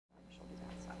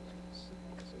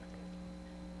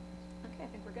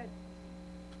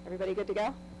Everybody good to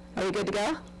go? Are we good to go?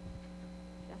 Yes.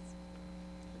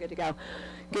 We're good to go.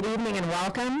 Good evening and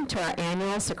welcome to our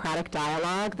annual Socratic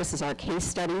Dialogue. This is our Case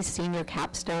Studies Senior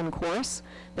Capstone course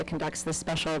that conducts this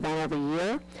special event every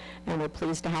year, and we're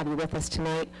pleased to have you with us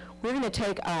tonight. We're going to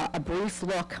take a brief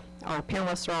look. Our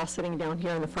panelists are all sitting down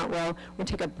here in the front row. We're going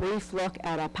to take a brief look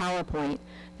at a PowerPoint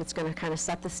that's going to kind of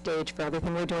set the stage for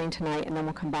everything we're doing tonight, and then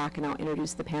we'll come back and I'll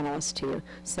introduce the panelists to you.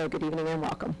 So good evening and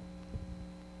welcome.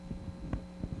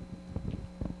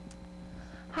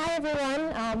 Hi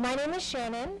everyone, my name is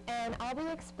Shannon and I'll be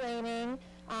explaining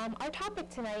our topic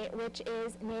tonight, which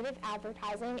is native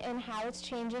advertising and how it's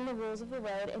changing the rules of the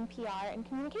road in PR and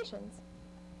communications.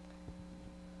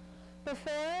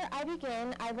 Before I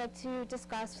begin, I'd like to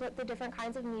discuss what the different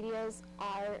kinds of medias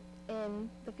are in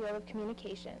the field of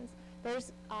communications.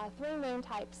 There's three main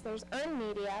types. There's earned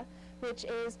media, which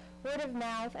is word of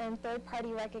mouth and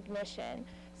third-party recognition.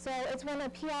 So it's when a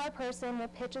PR person will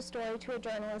pitch a story to a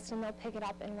journalist and they'll pick it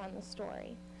up and run the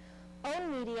story.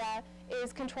 Owned media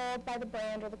is controlled by the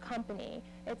brand or the company.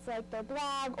 It's like their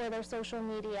blog or their social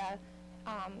media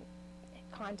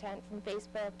content from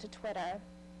Facebook to Twitter.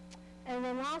 And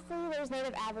then lastly, there's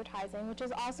native advertising, which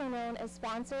is also known as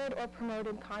sponsored or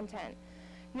promoted content.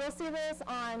 You'll see this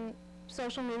on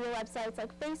social media websites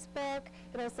like Facebook.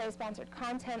 It'll say sponsored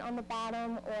content on the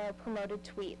bottom or promoted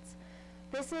tweets.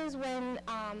 This is when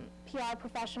PR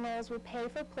professionals would pay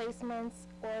for placements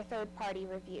or third-party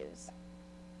reviews.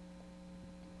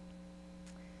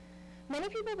 Many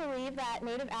people believe that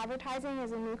native advertising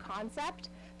is a new concept,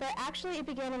 but actually it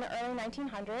began in the early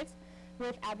 1900s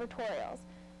with advertorials.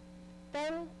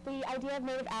 Then the idea of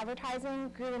native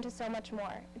advertising grew into so much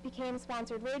more. It became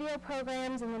sponsored radio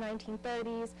programs in the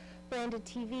 1930s, branded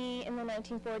TV in the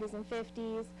 1940s and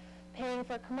 50s, paying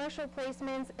for commercial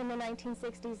placements in the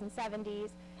 1960s and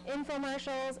 70s,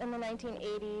 infomercials in the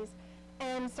 1980s,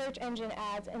 and search engine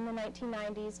ads in the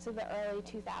 1990s to the early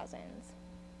 2000s.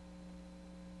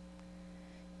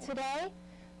 Today,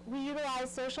 we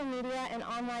utilize social media and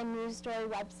online news story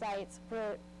websites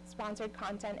for sponsored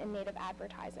content and native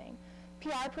advertising.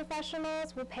 PR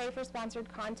professionals will pay for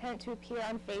sponsored content to appear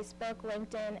on Facebook,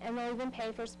 LinkedIn, and they'll even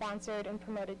pay for sponsored and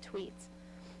promoted tweets.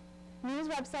 News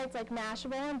websites like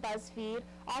Mashable and BuzzFeed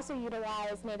also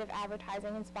utilize native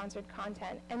advertising and sponsored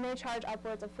content, and they charge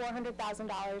upwards of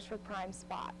 $400,000 for prime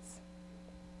spots.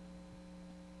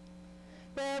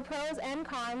 There are pros and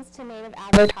cons to native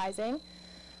advertising.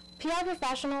 PR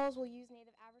professionals will use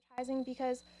native advertising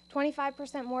because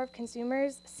 25% more of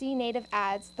consumers see native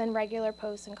ads than regular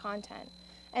posts and content,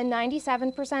 and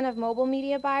 97% of mobile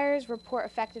media buyers report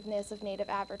effectiveness of native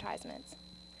advertisements.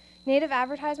 Native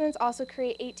advertisements also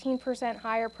create 18%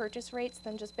 higher purchase rates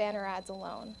than just banner ads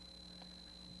alone.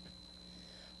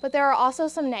 But there are also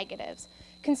some negatives.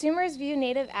 Consumers view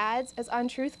native ads as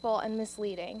untruthful and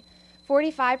misleading.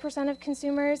 45% of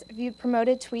consumers viewed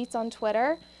promoted tweets on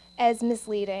Twitter as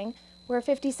misleading, where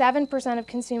 57% of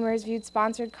consumers viewed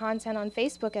sponsored content on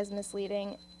Facebook as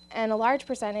misleading, and a large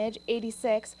percentage,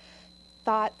 86%,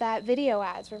 thought that video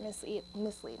ads were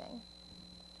misleading.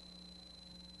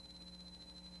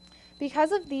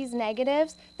 Because of these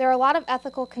negatives, there are a lot of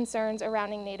ethical concerns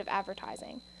surrounding native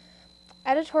advertising.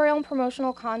 Editorial and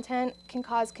promotional content can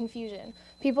cause confusion.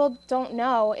 People don't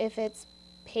know if it's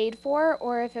paid for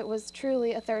or if it was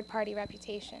truly a third-party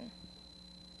reputation.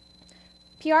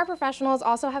 PR professionals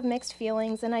also have mixed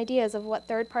feelings and ideas of what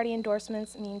third-party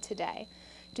endorsements mean today.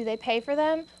 Do they pay for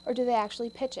them or do they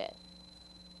actually pitch it?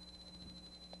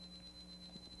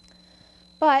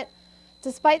 But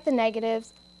despite the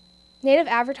negatives, native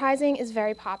advertising is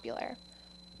very popular.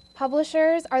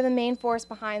 Publishers are the main force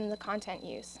behind the content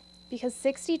use because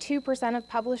 62% of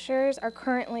publishers are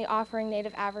currently offering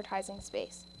native advertising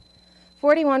space.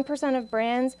 41% of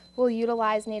brands will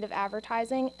utilize native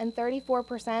advertising, and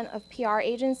 34% of PR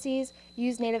agencies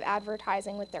use native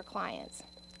advertising with their clients.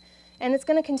 And it's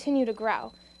going to continue to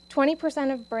grow.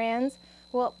 20% of brands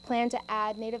will plan to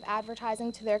add native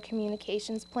advertising to their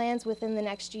communications plans within the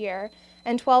next year,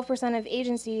 and 12% of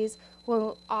agencies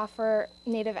will offer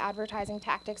native advertising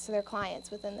tactics to their clients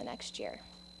within the next year.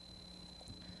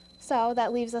 So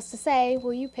that leaves us to say,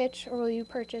 will you pitch or will you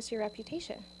purchase your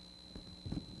reputation?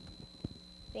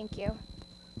 Thank you.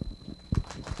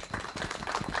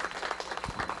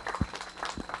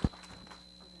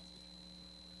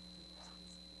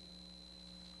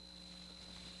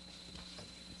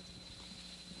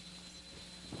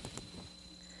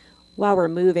 While we're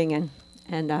moving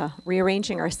and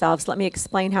rearranging ourselves, let me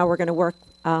explain how we're going to work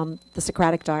the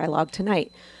Socratic Dialogue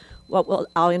tonight.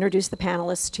 I'll introduce the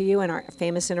panelists to you and our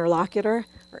famous interlocutor,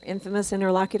 or infamous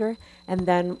interlocutor, and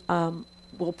then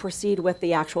we'll proceed with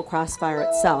the actual Crossfire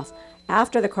itself.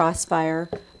 After the Crossfire,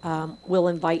 we'll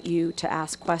invite you to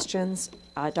ask questions.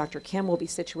 Dr. Kim will be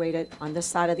situated on this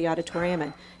side of the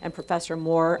auditorium, and Professor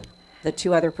Moore, the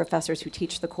two other professors who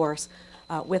teach the course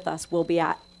with us, will be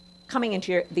coming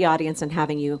into the audience and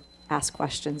having you ask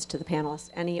questions to the panelists,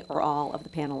 any or all of the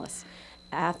panelists.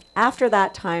 After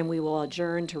that time, we will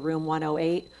adjourn to room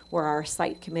 108, where our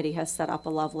site committee has set up a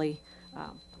lovely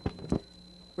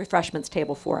refreshments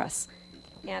table for us.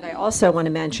 And I also want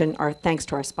to mention our thanks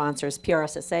to our sponsors.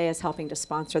 PRSSA is helping to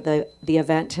sponsor the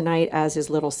event tonight, as is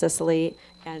Little Sicily.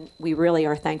 And we really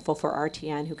are thankful for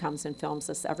RTN, who comes and films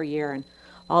this every year. And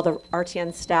all the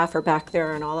RTN staff are back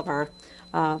there, and all of our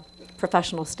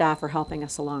professional staff are helping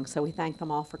us along. So we thank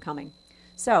them all for coming.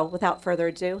 So without further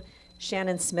ado,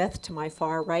 Shannon Smith, to my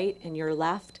far right and your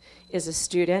left, is a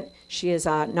student. She is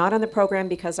not on the program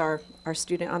because our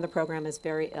student on the program is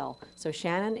very ill. So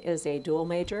Shannon is a dual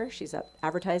major. She's an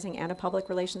advertising and a public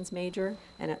relations major,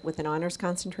 and with an honors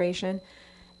concentration.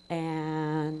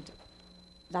 And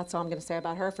that's all I'm going to say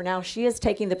about her. For now, she is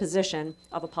taking the position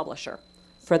of a publisher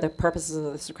for the purposes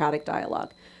of the Socratic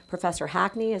dialogue. Professor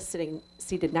Hackney is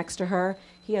seated next to her.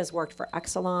 He has worked for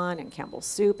Exelon and Campbell's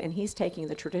Soup, and he's taking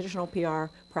the traditional PR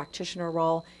practitioner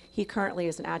role. He currently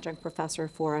is an adjunct professor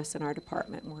for us in our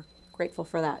department, and we're grateful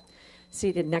for that.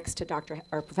 Seated next to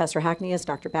Professor Hackney is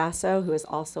Dr. Basso, who is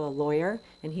also a lawyer,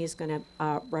 and he's going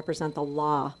to represent the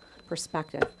law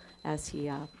perspective as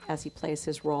he plays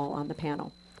his role on the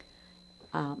panel.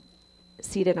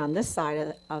 Seated on this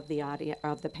side of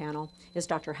the panel is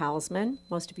Dr. Hausman.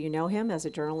 Most of you know him as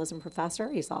a journalism professor.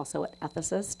 He's also an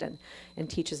ethicist and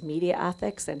teaches media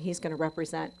ethics, and he's going to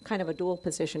represent kind of a dual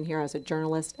position here as a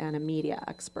journalist and a media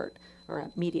expert, or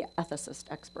a media ethicist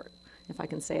expert, if I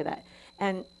can say that.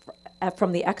 And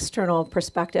from the external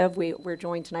perspective, we're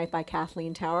joined tonight by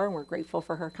Kathleen Tower, and we're grateful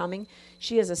for her coming.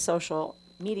 She is a social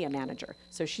media manager.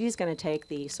 So she's going to take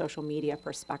the social media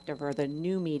perspective, or the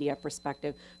new media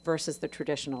perspective, versus the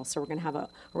traditional. So we're going to have a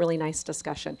really nice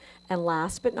discussion. And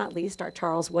last but not least, our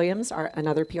Charles Williams,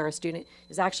 another PR student,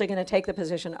 is actually going to take the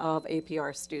position of a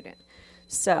PR student.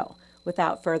 So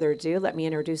without further ado, let me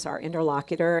introduce our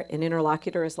interlocutor. An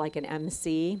interlocutor is like an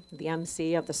MC, the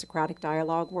MC of the Socratic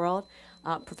dialogue world.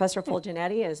 Professor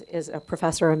Fulginetti is a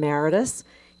professor emeritus.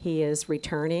 He is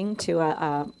returning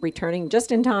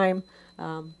just in time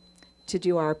to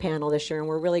do our panel this year, and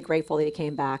we're really grateful that he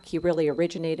came back. He really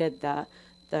originated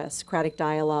the Socratic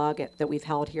dialogue that we've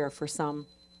held here for some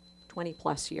 20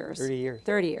 plus years. 30 years.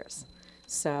 30 years.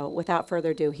 So without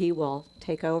further ado, he will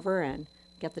take over and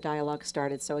get the dialogue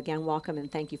started. So again, welcome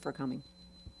and thank you for coming.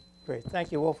 Great.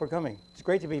 Thank you all for coming. It's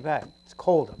great to be back. It's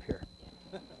cold up here.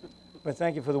 But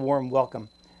thank you for the warm welcome.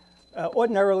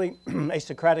 Ordinarily, a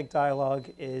Socratic dialogue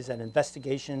is an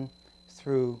investigation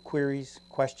through queries,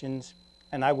 questions,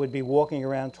 and I would be walking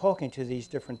around talking to these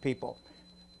different people.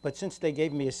 But since they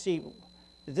gave me a seat,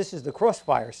 this is the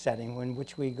Crossfire setting in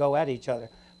which we go at each other.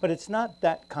 But it's not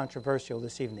that controversial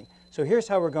this evening. So here's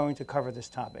how we're going to cover this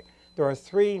topic. There are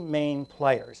three main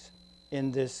players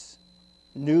in this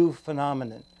new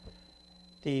phenomenon.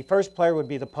 The first player would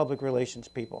be the public relations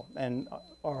people, and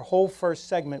our whole first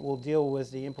segment will deal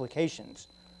with the implications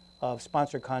of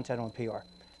sponsored content on PR.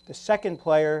 The second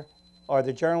player are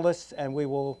the journalists, and we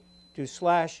will do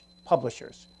 /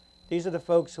 publishers. These are the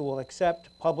folks who will accept,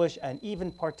 publish, and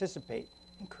even participate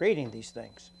in creating these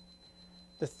things.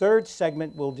 The third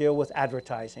segment will deal with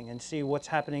advertising and see what's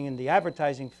happening in the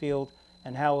advertising field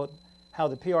and how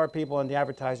the PR people and the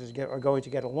advertisers are going to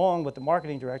get along with the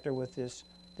marketing director with this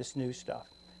new stuff.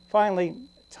 Finally,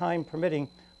 time permitting,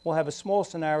 we'll have a small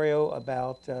scenario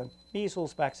about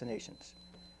measles vaccinations,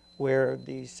 where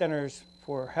the Centers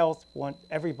for Health want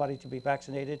everybody to be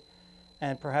vaccinated,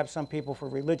 and perhaps some people for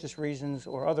religious reasons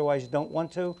or otherwise don't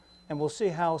want to, and we'll see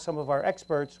how some of our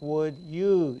experts would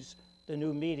use the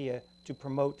new media to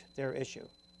promote their issue.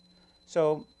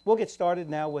 So we'll get started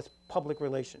now with public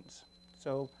relations.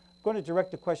 So I'm going to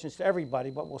direct the questions to everybody,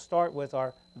 but we'll start with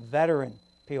our veteran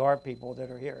PR people that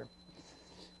are here.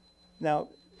 Now,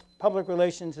 public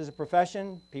relations is a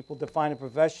profession. People define a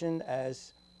profession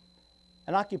as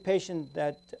an occupation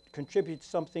that contributes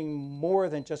something more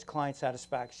than just client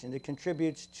satisfaction. It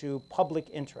contributes to public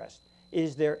interest.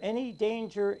 Is there any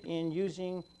danger in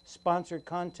using sponsored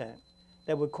content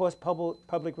that would cause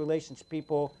public relations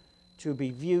people to be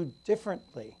viewed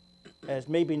differently as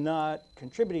maybe not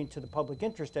contributing to the public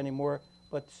interest anymore,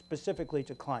 but specifically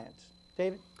to clients?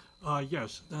 David?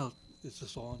 Yes. Now, is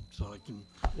this on? So I can.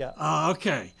 Yeah.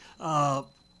 Okay.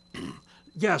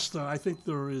 Yes, I think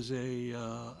there is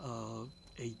a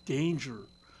danger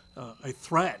a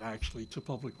threat, actually, to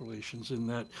public relations in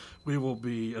that we will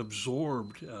be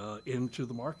absorbed into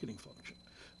the marketing function,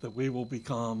 that we will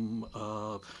become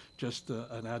just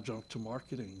an adjunct to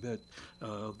marketing, that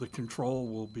the control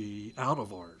will be out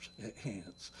of our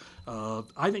hands.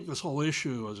 I think this whole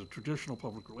issue, as a traditional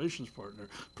public relations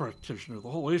practitioner, the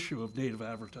whole issue of native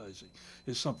advertising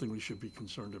is something we should be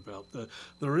concerned about.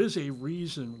 There is a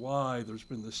reason why there's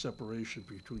been this separation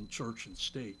between church and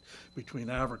state,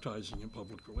 between advertising and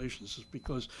public relations, is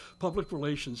because public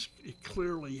relations, it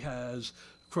clearly has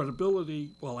credibility,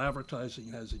 while advertising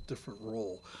has a different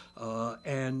role.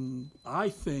 And I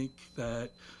think that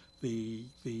the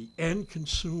end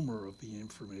consumer of the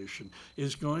information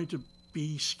is going to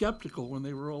be skeptical when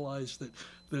they realize that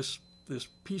this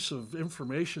piece of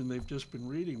information they've just been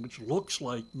reading, which looks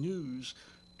like news,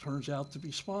 turns out to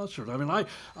be sponsored. I mean,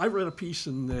 I read a piece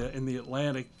in the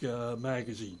Atlantic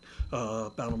magazine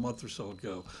about a month or so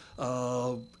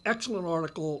ago. Excellent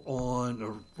article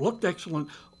looked excellent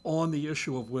on the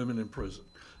issue of women in prison.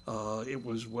 It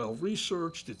was well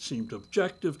researched, it seemed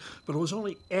objective, but it was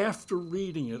only after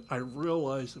reading it I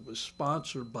realized it was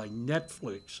sponsored by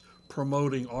Netflix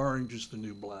promoting Orange is the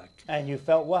New Black. And you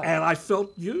felt what? And I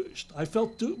felt used. I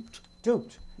felt duped.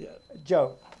 Duped. Yeah.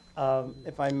 Joe,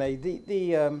 if I may,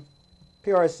 the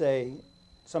PRSA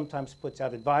sometimes puts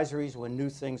out advisories when new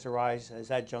things arise as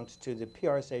adjuncts to the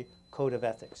PRSA Code of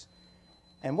Ethics.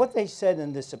 And what they said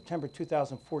in the September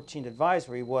 2014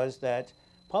 advisory was that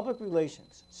public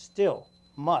relations still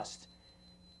must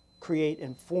create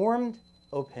informed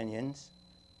opinions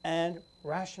and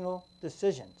rational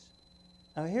decisions.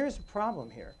 Now here's the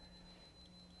problem here.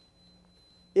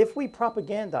 If we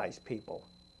propagandize people,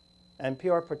 and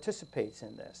PR participates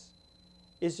in this,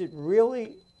 is it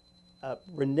really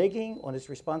reneging on its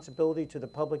responsibility to the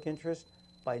public interest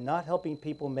by not helping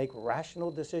people make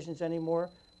rational decisions anymore,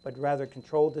 but rather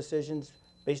controlled decisions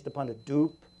based upon a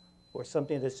dupe or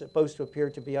something that's supposed to appear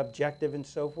to be objective and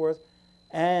so forth?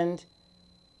 And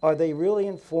are they really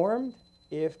informed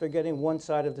if they're getting one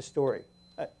side of the story?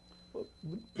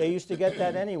 They used to get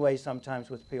that anyway sometimes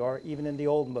with PR, even in the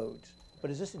old modes.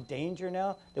 But is this a danger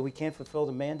now that we can't fulfill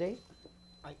the mandate?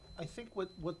 I think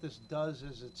what this does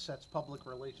is it sets public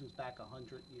relations back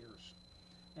 100 years.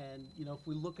 And, you know, if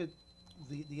we look at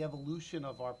the evolution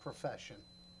of our profession,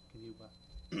 can you,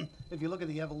 if you look at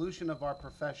the evolution of our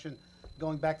profession,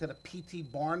 going back to the P.T.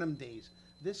 Barnum days,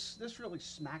 this really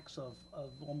smacks of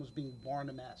almost being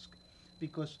Barnum-esque,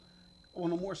 because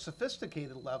on a more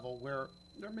sophisticated level, where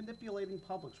they're manipulating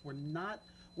publics, we're not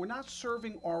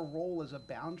serving our role as a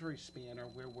boundary spanner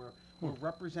where we're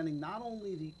representing not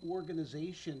only the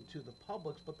organization to the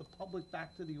publics, but the public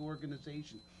back to the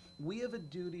organization. We have a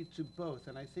duty to both,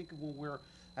 and I think when we're,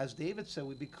 as David said,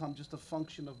 we become just a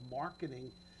function of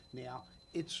marketing now.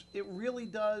 It really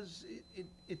does,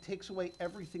 it takes away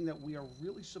everything that we are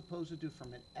really supposed to do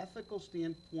from an ethical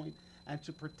standpoint and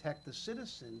to protect the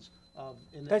citizens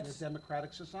in a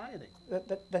democratic society.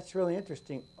 That's really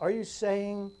interesting. Are you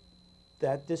saying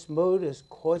that this mode is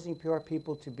causing PR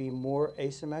people to be more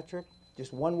asymmetric,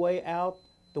 just one way out,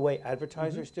 the way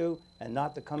advertisers do, and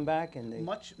not to come back? And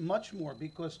much more,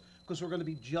 because we're going to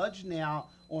be judged now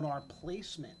on our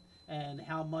placement and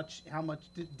how much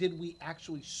did we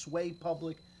actually sway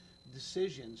public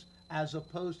decisions, as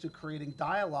opposed to creating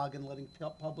dialogue and letting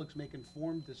publics make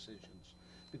informed decisions,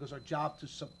 because our job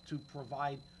to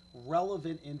provide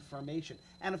relevant information.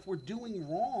 And if we're doing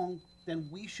wrong, then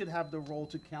we should have the role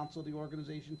to counsel the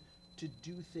organization to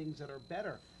do things that are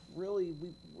better. Really,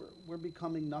 we're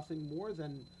becoming nothing more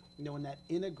than, you know, in that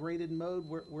integrated mode,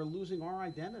 we're losing our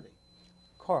identity.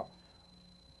 Carl,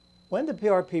 when the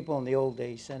PR people in the old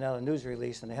days sent out a news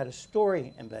release and they had a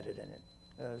story embedded in it,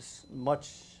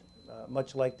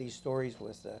 much like these stories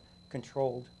with the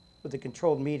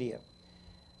controlled media,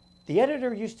 the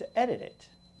editor used to edit it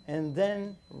and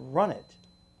then run it.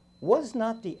 Was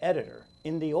not the editor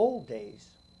in the old days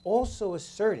also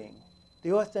asserting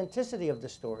the authenticity of the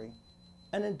story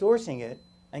and endorsing it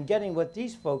and getting what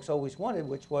these folks always wanted,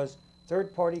 which was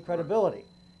third-party credibility?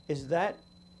 Is that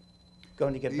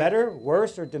going to get better,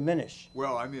 worse, or diminish?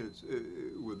 Well, I mean,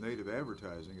 with native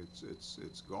advertising,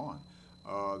 it's gone.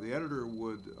 The editor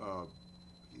would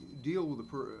deal with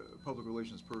the public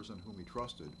relations person whom he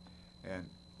trusted, and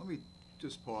let me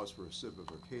just pause for a sip of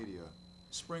Arcadia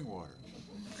spring water,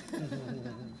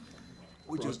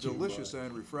 which is delicious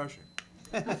and refreshing.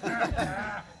 They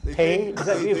paid for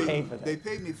that? They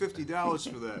paid me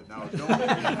 $50 for that.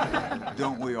 Now,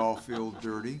 don't we all feel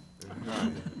dirty?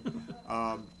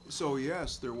 So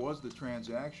yes, there was the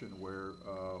transaction where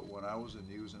when I was in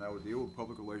news and I would deal with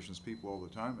public relations people all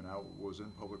the time, and I was in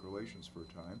public relations for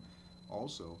a time,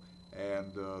 also.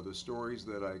 And the stories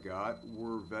that I got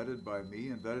were vetted by me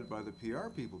and vetted by the PR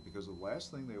people, because the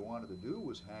last thing they wanted to do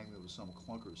was hang me with some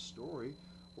clunker's story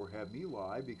or have me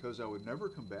lie, because I would never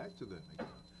come back to them again.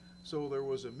 So there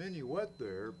was a minuet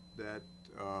there that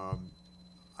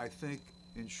I think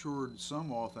ensured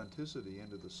some authenticity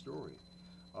into the story.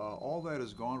 All that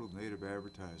is gone with native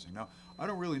advertising. Now, I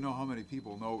don't really know how many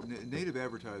people know, native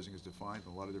advertising is defined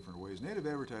in a lot of different ways. Native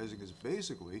advertising is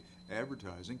basically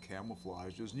advertising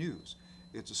camouflaged as news.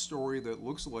 It's a story that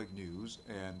looks like news,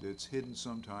 and it's hidden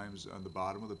sometimes on the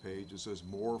bottom of the page. It says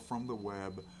more from the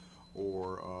web,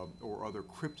 or other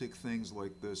cryptic things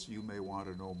like this. You may want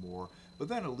to know more. But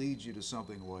then it leads you to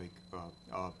something like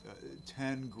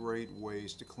 10 great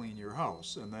ways to clean your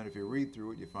house. And then if you read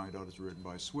through it, you find out it's written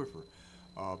by Swiffer.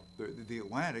 The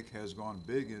Atlantic has gone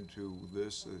big into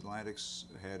this. The Atlantic's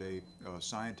had a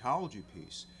Scientology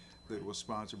piece that was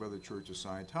sponsored by the Church of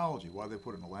Scientology. Why they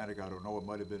put it in Atlantic, I don't know. It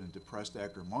might have been in Depressed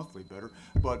Actor Monthly better.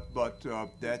 But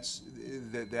that's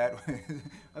that.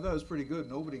 I thought it was pretty good.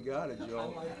 Nobody got it,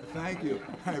 Joe. Thank you.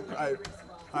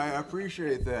 I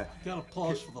appreciate that. Got to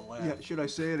pause for the laugh. Yeah, should I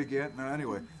say it again? No,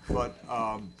 anyway. But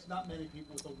It's not many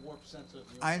people with a warped sense of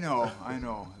humor. I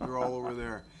know. They're all over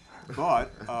there.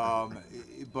 But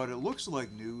it looks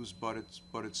like news, but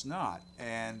it's not.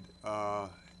 And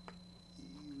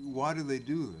why do they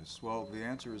do this? Well, the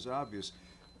answer is obvious.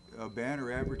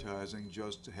 Banner advertising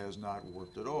just has not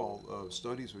worked at all.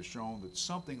 Studies have shown that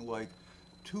something like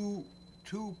 2%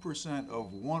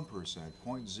 of 1%,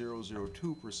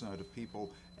 0.002% of people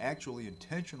actually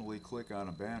intentionally click on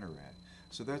a banner ad.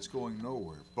 So that's going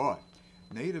nowhere. But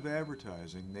native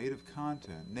advertising, native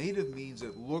content, native means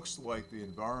it looks like the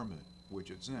environment which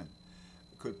it's in,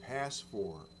 could pass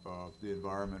for the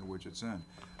environment which it's in,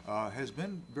 has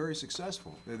been very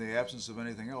successful. In the absence of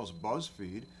anything else,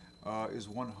 BuzzFeed is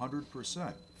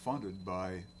 100% funded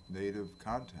by native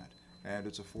content, and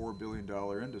it's a $4 billion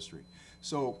industry.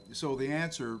 So the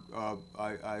answer,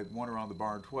 I went around the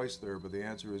barn twice there, but the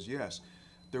answer is yes.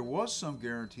 There was some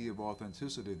guarantee of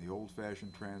authenticity in the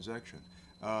old-fashioned transaction.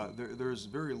 There's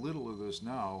very little of this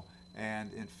now,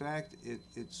 and in fact,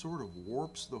 it sort of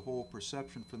warps the whole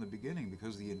perception from the beginning,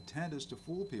 because the intent is to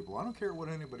fool people. I don't care what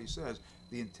anybody says,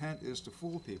 the intent is to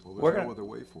fool people. There's no other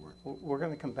way for it. We're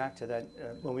going to come back to that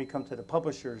when we come to the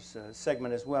publishers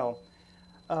segment as well.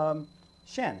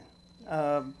 Shannon,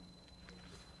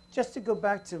 just to go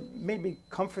back to maybe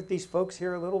comfort these folks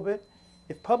here a little bit,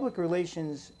 if public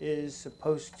relations is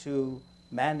supposed to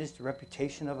manage the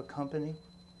reputation of a company,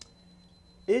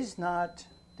 is not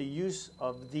the use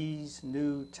of these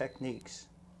new techniques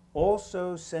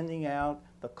also sending out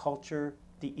the culture,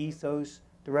 the ethos,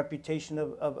 the reputation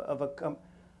of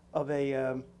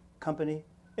a company?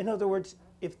 In other words,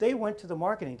 if they went to the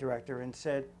marketing director and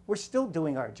said, we're still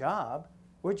doing our job,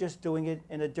 we're just doing it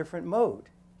in a different mode.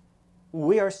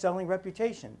 We are selling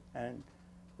reputation, and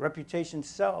reputation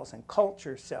sells, and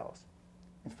culture sells.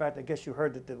 In fact, I guess you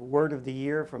heard that the word of the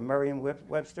year from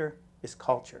Merriam-Webster is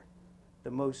culture,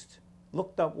 the most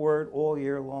looked up word all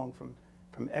year long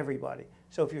from everybody.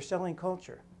 So if you're selling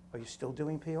culture, are you still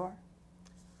doing PR?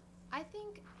 I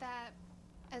think that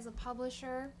as a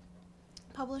publisher,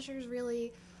 publishers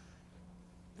really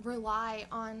rely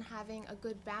on having a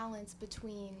good balance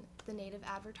between the native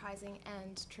advertising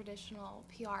and traditional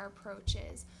PR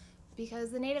approaches,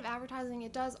 because the native advertising,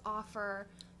 it does offer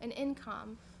an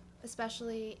income,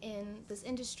 especially in this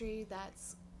industry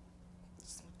that's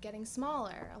getting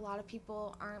smaller. A lot of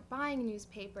people aren't buying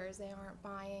newspapers, they aren't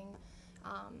buying,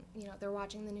 they're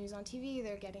watching the news on TV,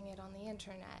 they're getting it on the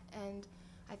internet. And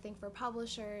I think for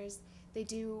publishers, they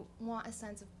do want a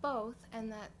sense of both,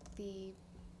 and that the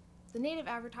native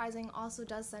advertising also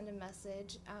does send a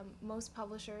message. Most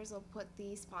publishers will put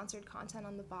the sponsored content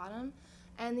on the bottom,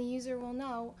 and the user will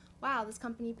know, wow, this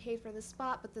company paid for this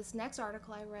spot, but this next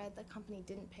article I read, the company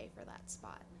didn't pay for that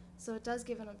spot. So it does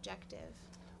give an objective.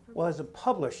 Well, as a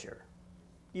publisher,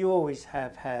 you always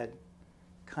have had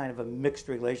kind of a mixed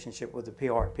relationship with the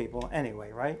PR people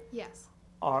anyway, right? Yes.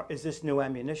 Is this new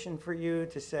ammunition for you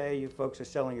to say you folks are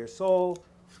selling your soul,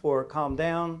 or calm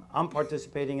down, I'm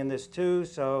participating in this too,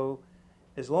 so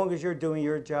as long as you're doing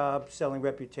your job, selling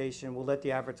reputation, we'll let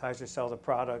the advertiser sell the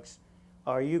products.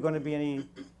 Are you going to be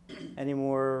any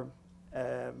more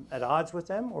at odds with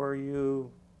them, or do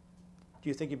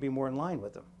you think you'd be more in line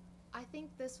with them? I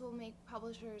think this will make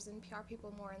publishers and PR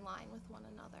people more in line with one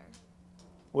another.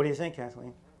 What do you think,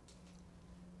 Kathleen?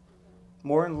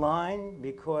 More in line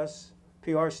because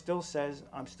PR still says,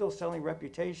 I'm still selling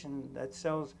reputation that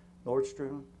sells.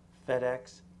 Nordstrom,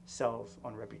 FedEx sells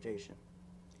on reputation.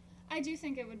 I do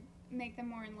think it would make them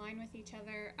more in line with each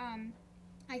other.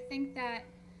 I think that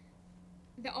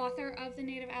the author of the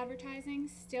native advertising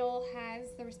still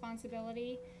has the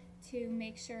responsibility to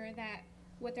make sure that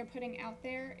what they're putting out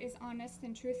there is honest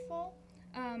and truthful,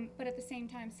 but at the same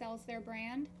time sells their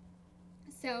brand.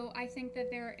 So I think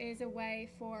that there is a way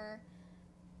for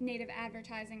native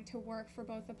advertising to work for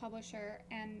both the publisher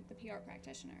and the PR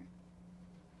practitioner.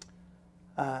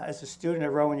 As a student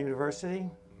at Rowan University,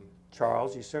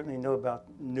 Charles, you certainly know about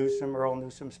Earl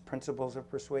Newsom's principles of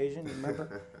persuasion. You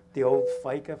remember the old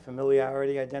FICA,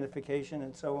 familiarity, identification,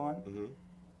 and so on?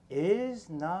 Is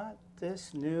not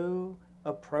this new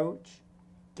approach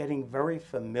getting very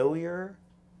familiar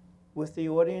with the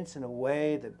audience in a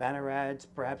way that banner ads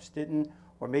perhaps didn't,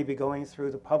 or maybe going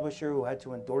through the publisher who had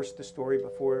to endorse the story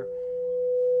before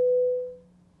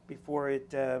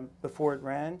it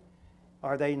ran?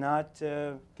 Are they not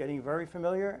getting very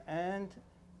familiar? And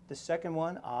the second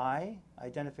one,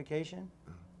 identification.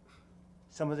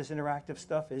 Some of this interactive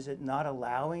stuff, is it not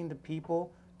allowing the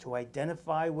people to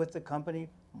identify with the company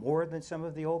more than some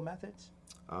of the old methods?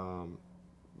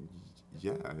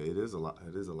 Yeah, it is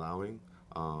allowing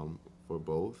for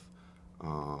both.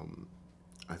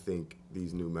 I think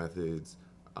these new methods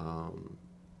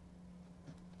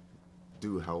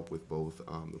do help with both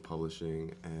the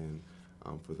publishing and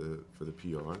for the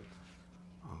PR.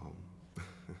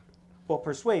 Well,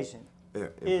 persuasion Yeah,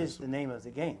 is the name of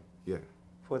the game yeah.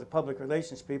 for the public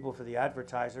relations people, for the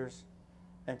advertisers,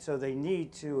 and so they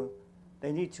need to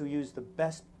use the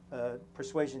best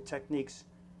persuasion techniques.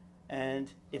 And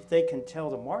if they can tell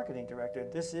the marketing director,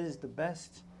 this is the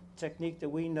best technique that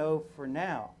we know for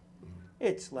now,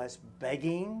 it's less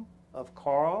begging of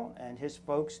Carl and his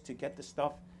folks to get the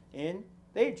stuff in.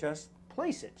 They just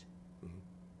place it.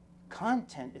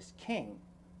 Content is king.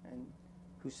 And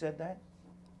who said that?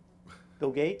 Bill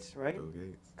Gates, right? Bill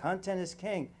Gates. Content is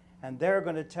king. And they're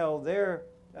going to tell their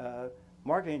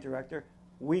marketing director,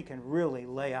 we can really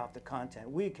lay out the content.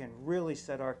 We can really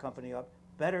set our company up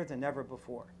better than ever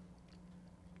before.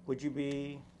 Would you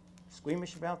be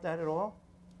squeamish about that at all?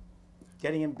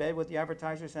 Getting in bed with the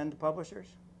advertisers and the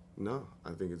publishers? No,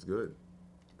 I think it's good.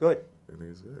 Good. I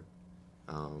think it's good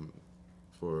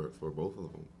for both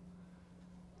of them.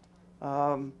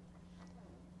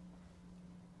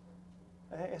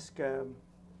 I ask,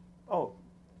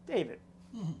 David.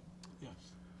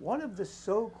 Yes. One of the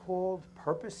so-called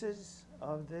purposes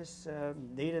of this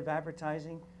native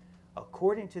advertising,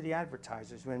 according to the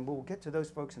advertisers, and we'll get to those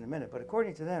folks in a minute, but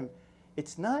according to them,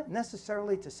 it's not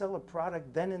necessarily to sell a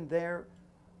product then and there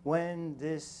when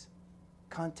this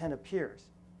content appears.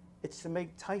 It's to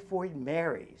make typhoid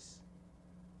Marys,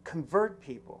 convert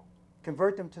people,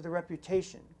 convert them to the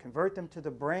reputation, convert them to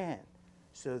the brand.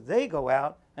 So they go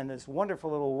out, and this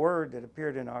wonderful little word that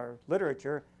appeared in our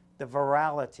literature, the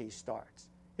virality starts.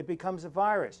 It becomes a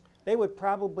virus. They would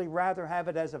probably rather have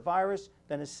it as a virus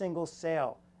than a single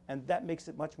sale, and that makes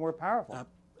it much more powerful.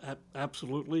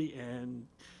 Absolutely, and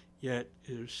yet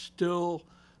there's still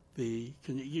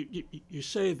you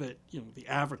say that the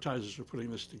advertisers are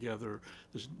putting this together,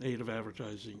 this native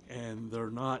advertising, and they're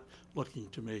not looking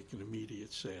to make an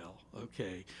immediate sale.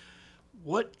 Okay.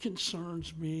 What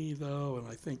concerns me, though, and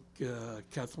I think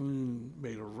Kathleen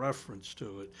made a reference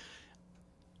to it,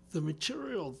 the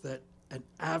material that an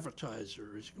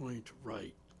advertiser is going to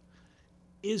write,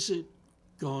 is it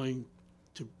going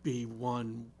to be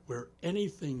one where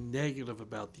anything negative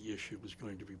about the issue is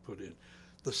going to be put in?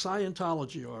 The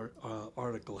Scientology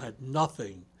article had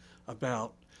nothing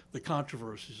about the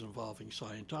controversies involving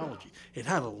Scientology. It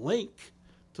had a link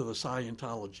to the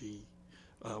Scientology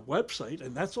website,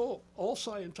 and that's all the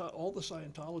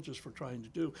Scientologists were trying to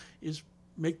do is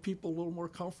make people a little more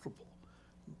comfortable.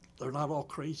 They're not all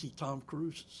crazy Tom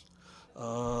Cruises.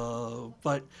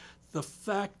 But the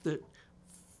fact that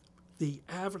the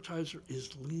advertiser is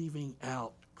leaving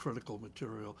out critical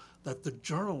material that the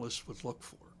journalists would look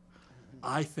for,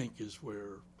 I think is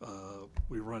where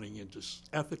we're running into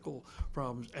ethical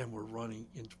problems, and we're running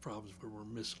into problems where we're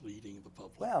misleading the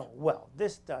public. Well,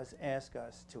 this does ask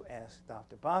us to ask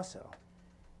Dr. Basso,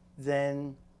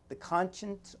 then the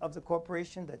conscience of the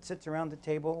corporation that sits around the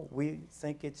table, we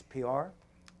think it's PR.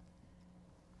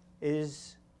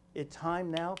 Is it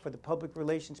time now for the public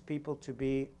relations people to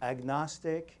be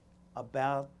agnostic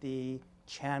about the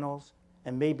channels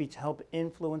and maybe to help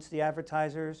influence the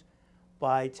advertisers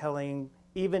by telling,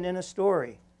 even in a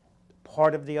story,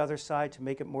 part of the other side to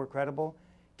make it more credible?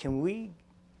 Can we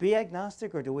be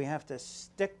agnostic, or do we have to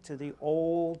stick to the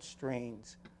old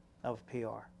strains of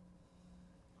PR?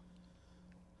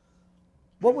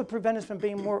 What would prevent us from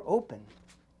being more open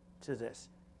to this?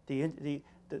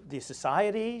 The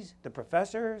societies, the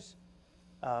professors,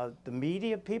 the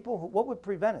media people? What would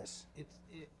prevent us?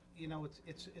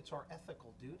 It's our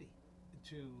ethical duty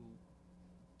to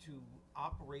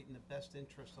operate in the best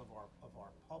interest of our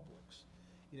publics.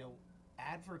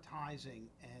 Advertising,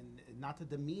 and not to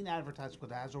demean advertising,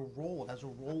 but it has a role. It has a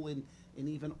role in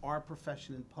even our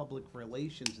profession in public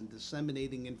relations and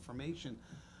disseminating information.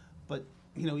 But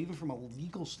even from a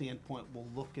legal standpoint, we'll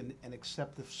look and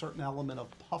accept a certain element of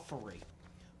puffery,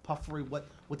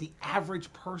 what the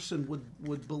average person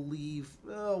would believe,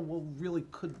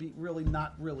 could be really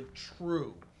not really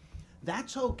true.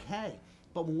 That's okay.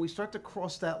 But when we start to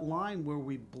cross that line where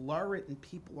we blur it and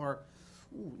people are,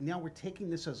 now we're taking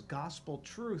this as gospel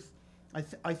truth,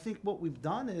 I think what we've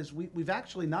done is we've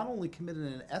actually not only committed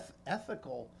an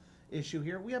ethical issue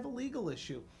here, we have a legal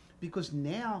issue. Because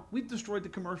now we've destroyed the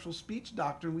commercial speech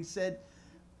doctrine. We said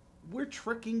we're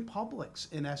tricking publics,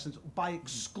 in essence, by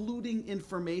excluding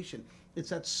information. It's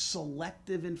that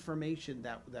selective information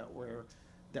that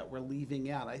we're leaving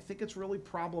out. I think it's really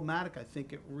problematic. I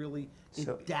think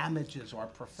it damages our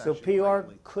profession. So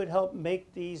PR could help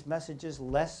make these messages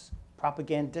less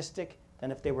propagandistic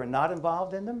than if they were not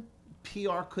involved in them?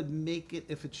 PR could make it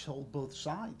if it showed both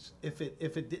sides. If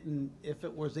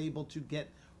it was able to get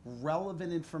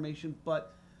relevant information,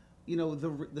 but the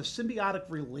symbiotic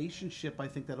relationship I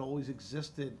think that always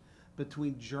existed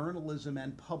between journalism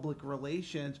and public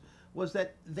relations was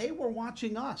that they were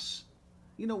watching us.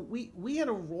 We had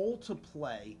a role to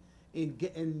play in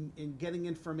getting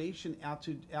information out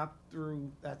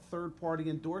through that third party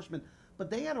endorsement, but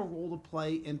they had a role to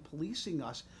play in policing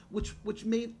us, which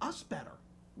made us better.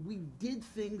 We did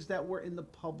things that were in the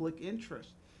public interest,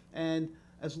 and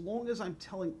as long as I'm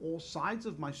telling all sides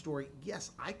of my story, yes,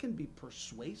 I can be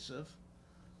persuasive,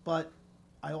 but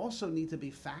I also need to be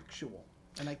factual,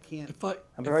 and I can't.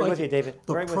 I'm right with you, David.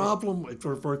 Very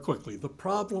quickly, the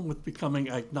problem with becoming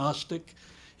agnostic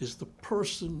is the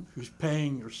person who's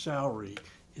paying your salary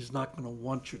is not going to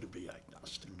want you to be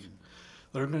agnostic. Mm-hmm.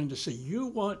 They're going to say, you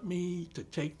want me to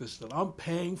take this that I'm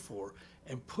paying for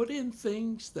and put in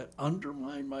things that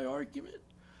undermine my argument?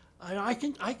 I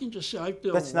can just say I've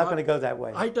dealt. That's not going to go that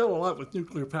way. I dealt a lot with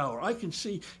nuclear power. I can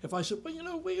see if I said,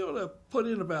 well, we ought to put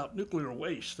in about nuclear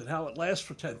waste and how it lasts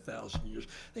for 10,000 years.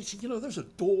 They say, there's a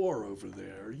door over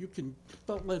there.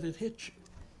 Don't let it hit you.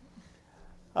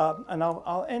 And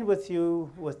I'll end with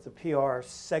you with the PR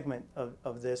segment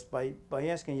of this by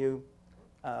asking you,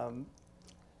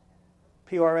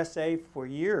 PRSA for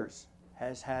years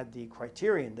has had the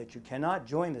criterion that you cannot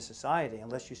join the society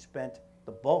unless you spent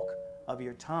the bulk of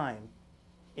your time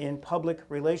in public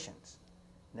relations.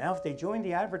 Now, if they join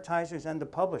the advertisers and the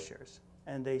publishers,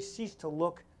 and they cease to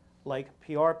look like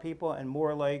PR people and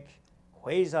more like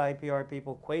quasi-PR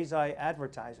people,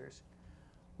 quasi-advertisers,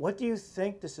 what do you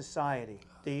think the society,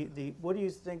 what do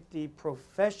you think the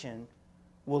profession,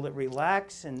 will it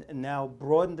relax and now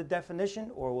broaden the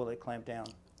definition, or will it clamp down?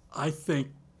 I think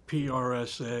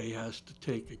PRSA has to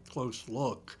take a close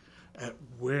look at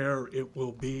where it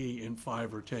will be in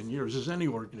 5 or 10 years, as any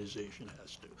organization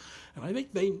has to. And I think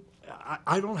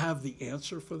I don't have the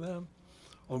answer for them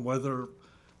on whether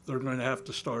they're going to have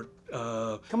to start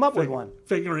come up with one,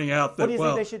 figuring out that. What do you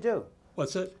think they should do?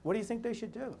 What's that? What do you think they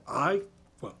should do? I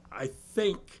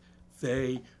think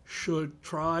they should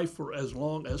try for as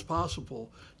long as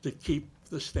possible to keep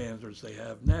the standards they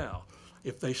have now.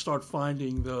 If they start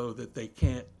finding, though, that they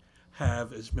can't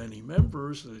have as many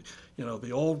members,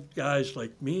 the old guys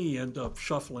like me end up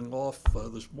shuffling off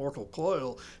this mortal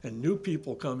coil, and new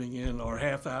people coming in are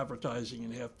half advertising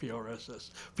and half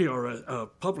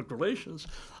public relations.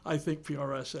 I think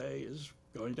PRSA is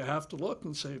going to have to look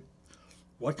and say,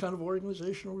 what kind of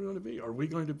organization are we going to be? Are we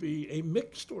going to be a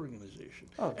mixed organization?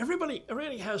 Oh. Everybody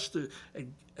has to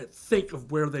think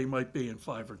of where they might be in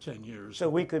 5 or 10 years. So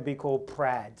we could be called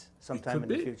PRADs sometime in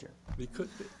the future. We could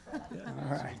be. Yeah.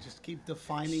 All right. So just keep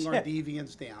defining our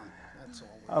deviance down. That's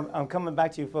all. I'm coming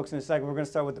back to you folks in a second. We're going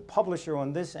to start with the publisher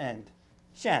on this end.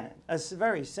 Shannon, a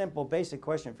very simple, basic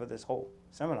question for this whole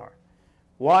seminar.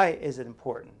 Why is it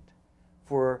important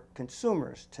for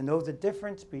consumers to know the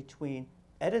difference between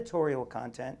editorial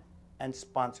content and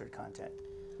sponsored content?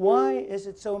 Why is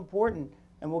it so important?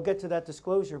 And we'll get to that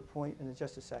disclosure point in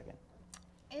just a second.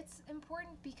 It's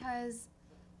important because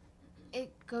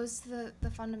it goes to the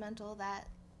fundamental that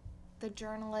the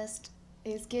journalist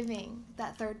is giving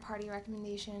that third-party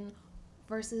recommendation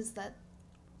versus that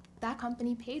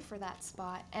company paid for that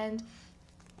spot. And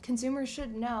consumers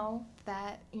should know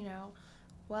that,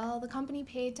 well, the company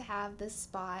paid to have this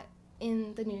spot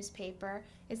in the newspaper.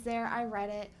 It's there, I read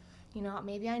it,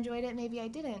 maybe I enjoyed it, maybe I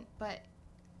didn't, but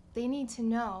they need to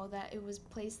know that it was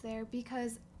placed there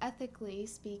because ethically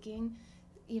speaking,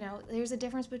 there's a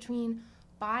difference between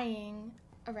buying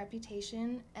a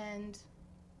reputation and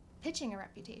pitching a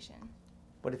reputation.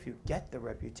 But if you get the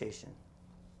reputation,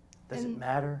 does it And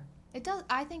matter? It does.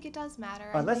 I think it does matter.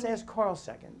 All right, let's ask Carl a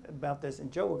second about this.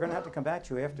 And Joe, we're going to have to come back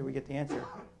to you after we get the answer,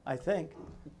 I think,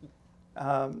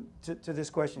 to this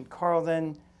question. Carl,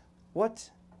 then,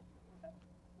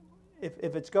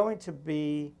 if it's going to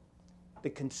be the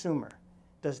consumer,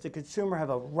 does the consumer have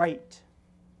a right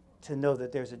to know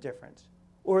that there's a difference?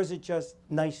 Or is it just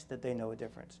nice that they know a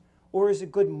difference? Or is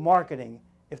it good marketing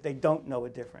if they don't know a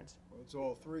difference? It's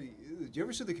all three. Did you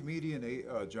ever see the comedian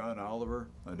John Oliver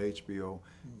on HBO?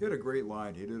 He had a great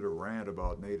line. He did a rant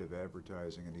about native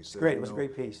advertising, and he said, Great, it was a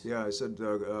great piece. Yeah, I said,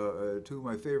 two of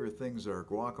my favorite things are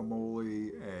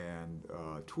guacamole and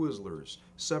Twizzlers.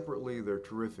 Separately, they're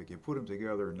terrific. You put them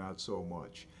together, not so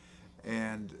much.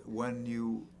 And when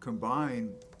you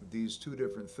combine these two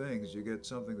different things, you get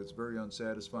something that's very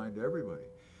unsatisfying to everybody.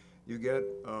 You get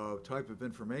a type of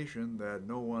information that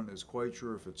no one is quite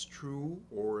sure if it's true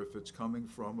or if it's coming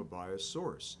from a biased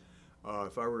source.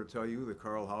 If I were to tell you that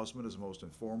Carl Hausman is the most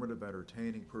informative,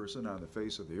 entertaining person on the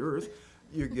face of the earth,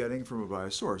 you're getting from a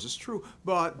biased source. It's true,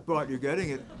 but you're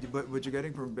getting it, but you're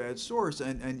getting from a bad source,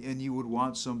 and you would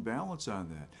want some balance on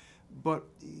that. But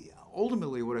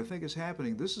ultimately, what I think is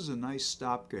happening, this is a nice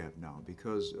stopgap now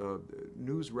because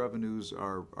news revenues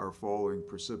are falling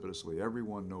precipitously.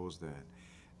 Everyone knows that.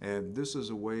 And this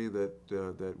is a way that,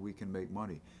 that we can make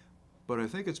money. But I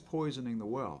think it's poisoning the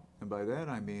well. And by that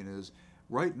I mean is,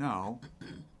 right now,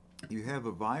 you have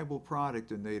a viable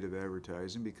product in native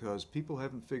advertising because people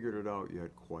haven't figured it out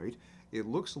yet quite. It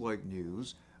looks like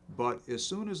news, but as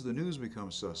soon as the news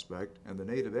becomes suspect and the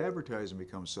native advertising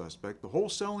becomes suspect, the whole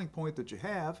selling point that you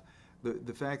have,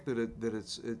 the fact that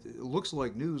it looks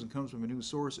like news and comes from a news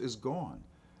source is gone.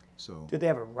 So, Do they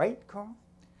have a right, Carl?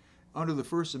 under the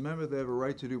First Amendment, they have a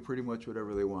right to do pretty much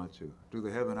whatever they want to. Do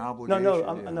they have an obligation? No,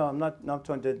 Yeah. I'm not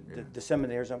talking to the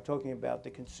disseminators. I'm talking about the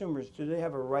consumers. Do they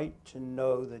have a right to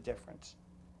know the difference?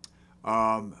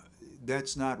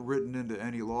 That's not written into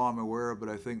any law I'm aware of, but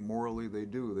I think morally they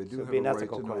do. They do So it'd have be a an right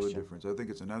ethical to know the question. difference. I think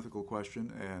it's an ethical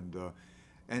question,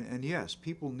 and yes,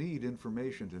 people need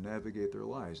information to navigate their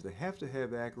lives. They have to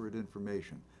have accurate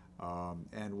information.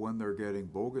 And when they're getting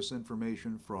bogus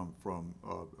information from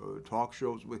talk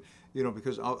shows,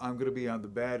 because I'm going to be on the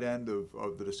bad end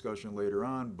of the discussion later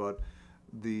on, but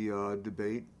the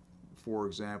debate, for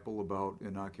example, about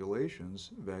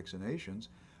inoculations, vaccinations,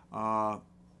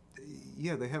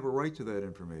 yeah, they have a right to that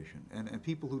information. And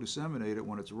people who disseminate it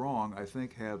when it's wrong, I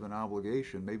think, have an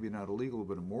obligation, maybe not a legal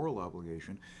but a moral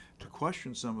obligation, to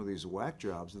question some of these whack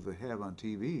jobs that they have on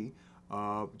TV.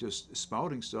 Just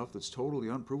spouting stuff that's totally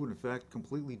unproven, in fact,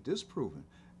 completely disproven,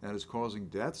 and is causing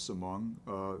deaths among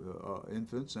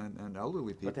infants and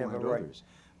elderly people they have and a right. others.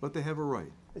 But they have a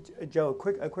right. Joe,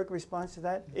 a quick response to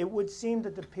that. It would seem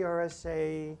that the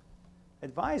PRSA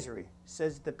advisory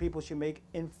says that people should make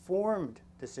informed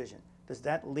decision. Does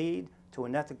that lead to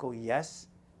an ethical yes,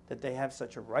 that they have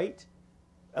such a right?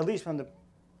 At least from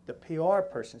the PR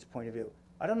person's point of view.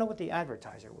 I don't know what the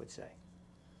advertiser would say.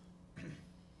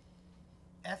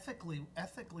 Ethically,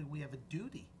 we have a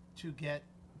duty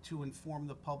to inform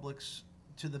the publics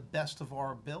to the best of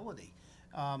our ability.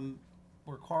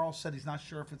 Where Carl said he's not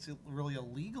sure if it's really a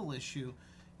legal issue,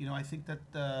 I think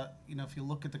that if you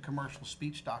look at the commercial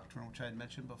speech doctrine, which I had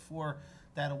mentioned before,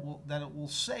 that it will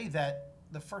say that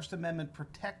the First Amendment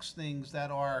protects things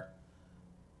that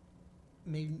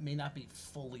may not be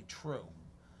fully true,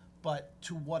 but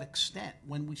to what extent?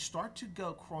 When we start to go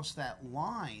across that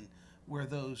line, where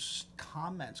those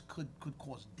comments could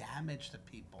cause damage to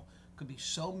people, could be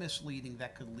so misleading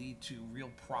that could lead to real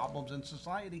problems in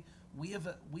society. We have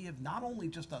not only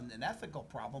just an ethical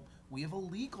problem, we have a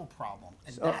legal problem,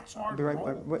 and that's our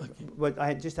role. But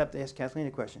I just have to ask Kathleen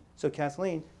a question. So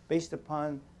Kathleen, based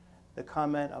upon the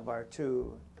comment of our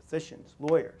two physicians,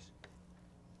 lawyers,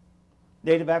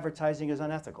 native advertising is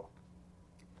unethical.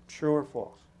 True or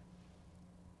false?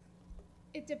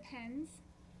 It depends.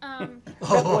 That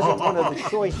wasn't one of the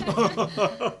choices.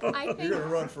 I think You're going to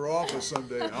run for office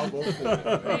someday, and I'll vote for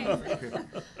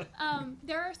you.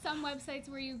 there are some websites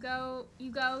where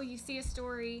you see a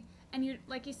story, and you,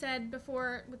 like you said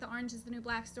before with the Orange is the New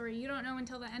Black story, you don't know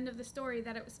until the end of the story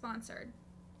that it was sponsored.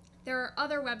 There are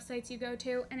other websites you go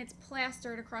to, and it's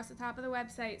plastered across the top of the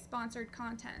website, sponsored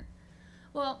content.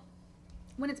 Well,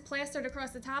 when it's plastered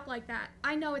across the top like that,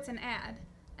 I know it's an ad,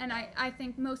 and I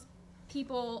think most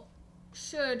people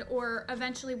should or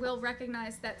eventually will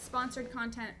recognize that sponsored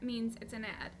content means it's an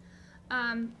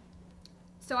ad.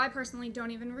 So I personally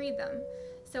don't even read them.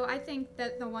 So I think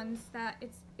that the ones that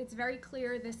it's very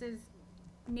clear this is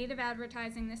native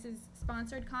advertising, this is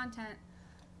sponsored content,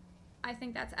 I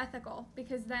think that's ethical,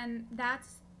 because then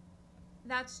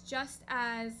that's just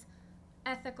as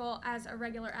ethical as a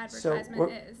regular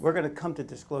advertisement is. We're going to come to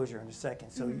disclosure in a second.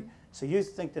 So, so you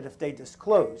think that if they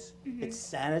disclose, it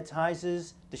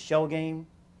sanitizes the shell game,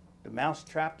 the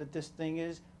mousetrap that this thing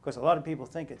is? Because a lot of people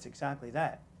think it's exactly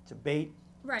that. It's a bait,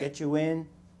 get you in,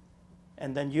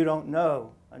 and then you don't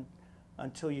know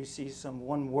until you see some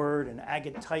one word and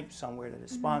agate type somewhere that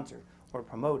is sponsored or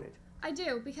promoted. I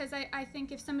do, because I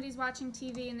think if somebody's watching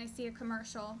TV and they see a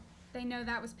commercial, they know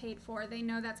that was paid for. They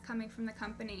know that's coming from the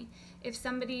company. If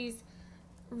somebody's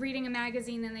reading a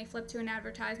magazine and they flip to an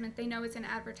advertisement, they know it's an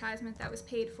advertisement that was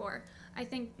paid for. I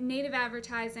think native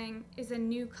advertising is a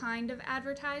new kind of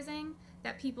advertising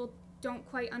that people don't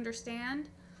quite understand.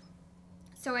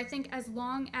 So I think as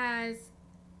long as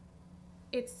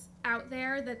it's out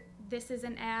there that this is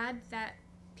an ad, that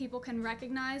people can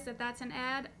recognize that that's an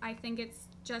ad, I think it's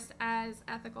just as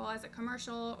ethical as a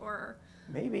commercial or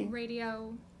maybe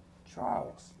radio.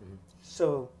 Charles.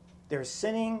 So they're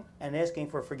sinning and asking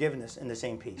for forgiveness in the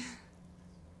same piece.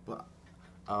 But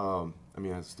I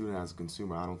mean, as a student, as a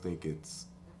consumer, I don't think it's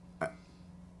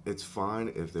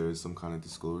fine if there is some kind of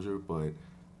disclosure, but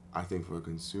I think for a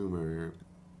consumer,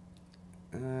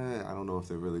 I don't know if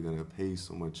they're really gonna pay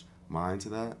so much mind to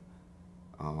that.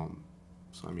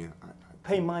 So I mean,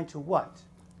 pay mind to what?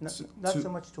 Not so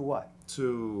much to what?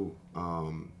 To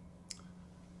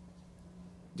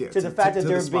to the fact that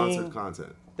they're sponsored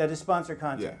content. That is sponsored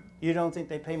content. Yeah. You don't think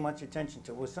they pay much attention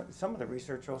to? Well, some of the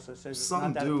research also says it's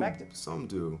not that effective. Some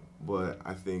do, but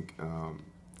I think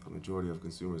a majority of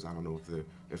consumers, I don't know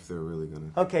if they're really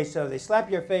gonna. Okay, so they slap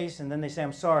your face and then they say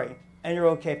I'm sorry, and you're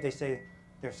okay if they say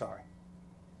they're sorry.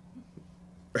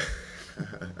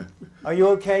 Are you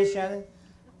okay, Shannon?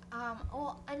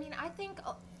 Well, I mean, I think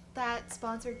that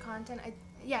sponsored content,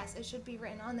 yes, it should be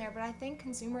written on there, but I think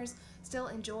consumers still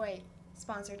enjoy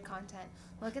sponsored content.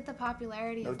 Look at the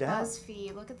popularity of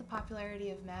BuzzFeed. Look at the popularity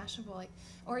of Mashable,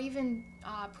 or even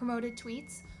promoted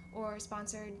tweets or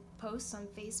sponsored posts on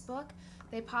Facebook.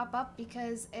 They pop up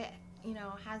because it,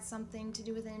 has something to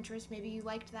do with an interest. Maybe you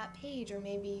liked that page, or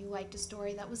maybe you liked a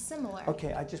story that was similar.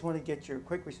 Okay, I just want to get your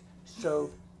quick response.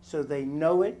 So they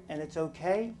know it and it's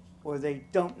okay, or they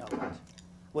don't know it?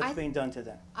 What's being done to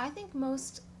them? I think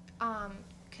most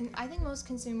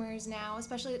consumers now,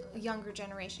 especially younger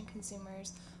generation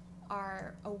consumers,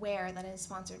 are aware that it's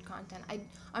sponsored content.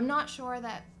 I'm not sure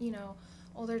that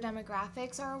older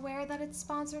demographics are aware that it's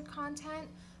sponsored content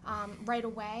right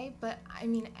away. But I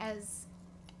mean, as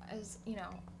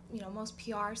most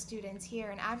PR students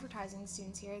here and advertising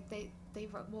students here, they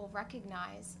will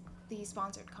recognize the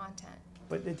sponsored content.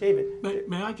 But David,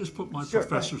 may I just put my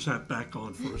professor's hat back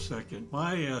on for a second?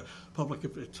 My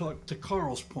talk to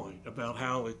Carl's point about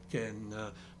how it can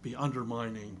be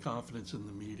undermining confidence in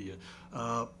the media.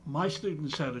 My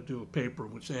students had to do a paper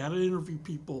in which they had to interview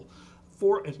people,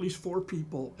 at least four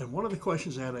people, and one of the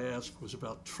questions they had to ask was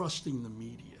about trusting the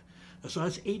media. And so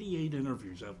that's 88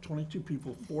 interviews out of 22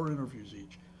 people, 4 interviews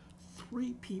each.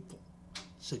 3 people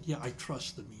said, "Yeah, I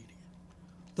trust the media."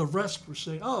 The rest were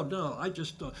saying, "Oh no, I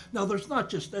just don't." Now, that's not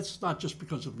just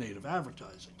because of native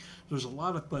advertising. There's a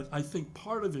lot of, but I think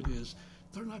part of it is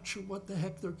they're not sure what the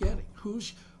heck they're getting. Who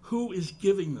is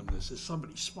giving them this? Is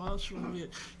somebody sponsoring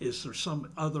it? Is there some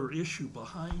other issue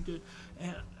behind it?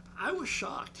 And I was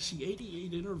shocked to see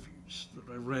 88 interviews that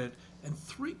I read, and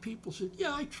 3 people said,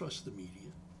 "Yeah, I trust the media."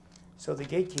 So the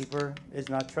gatekeeper is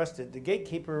not trusted. The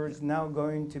gatekeeper is now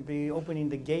going to be opening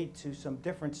the gate to some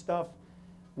different stuff.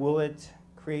 Will it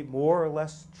create more or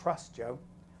less trust, Joe?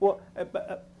 Well,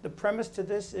 the premise to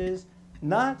this is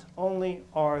not only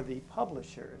are the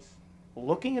publishers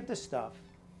looking at the stuff,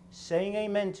 saying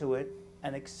amen to it,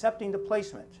 and accepting the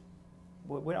placement.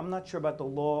 I'm not sure about the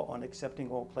law on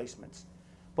accepting all placements,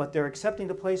 but they're accepting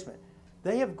the placement.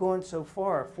 They have gone so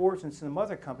far, Forbes and some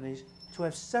other companies, to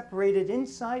have separated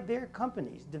inside their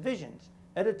companies, divisions.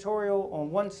 Editorial on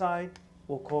one side,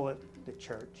 we'll call it the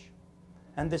church.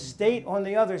 And the state on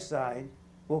the other side,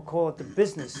 we'll call it the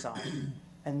business side.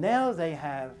 And now they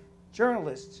have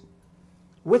journalists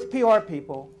with PR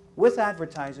people, with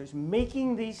advertisers,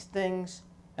 making these things,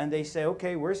 and they say,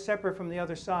 okay, we're separate from the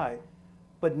other side.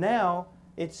 But now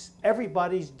it's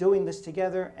everybody's doing this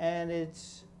together, and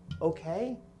it's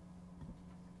okay?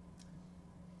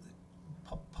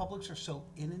 Publics are so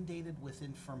inundated with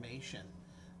information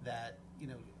that,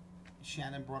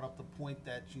 Shannon brought up the point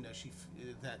that,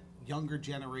 that younger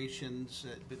generations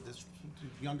and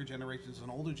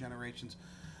older generations,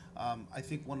 I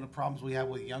think one of the problems we have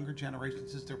with younger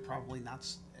generations is they're probably not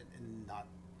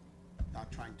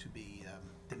trying to be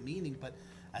demeaning, but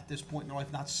at this point in their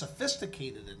life, not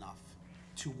sophisticated enough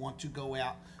to want to go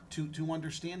out to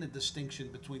understand the distinction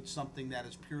between something that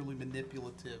is purely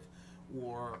manipulative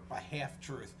or a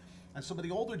half-truth. And some of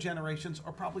the older generations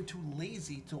are probably too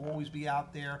lazy to always be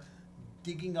out there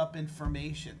digging up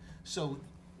information. So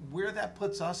where that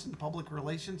puts us in public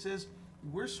relations is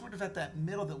we're sort of at that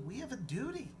middle that we have a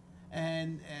duty.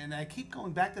 And I keep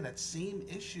going back to that same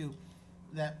issue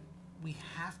that we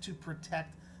have to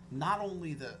protect not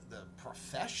only the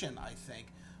profession, I think,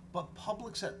 but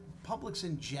publics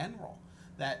in general.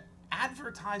 That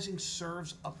advertising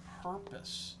serves a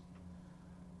purpose.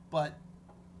 But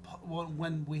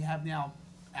when we have now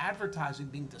advertising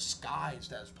being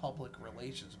disguised as public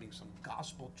relations, being some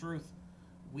gospel truth,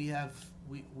 we have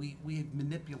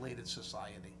manipulated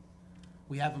society.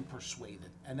 We haven't persuaded,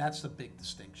 and that's the big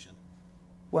distinction.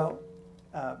 Well,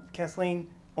 Kathleen,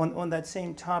 on that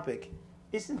same topic,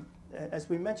 isn't, as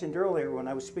we mentioned earlier when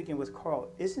I was speaking with Carl,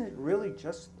 isn't it really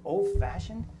just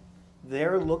old-fashioned?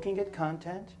 They're looking at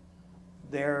content,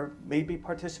 they're maybe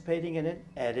participating in it,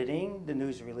 editing the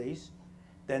news release,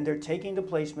 then they're taking the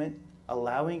placement,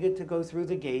 allowing it to go through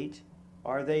the gate.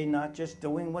 Are they not just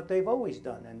doing what they've always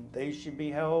done, and they should be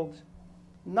held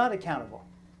not accountable?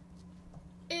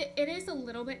 It is a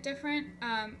little bit different.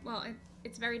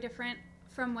 It's very different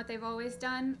from what they've always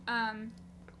done.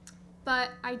 But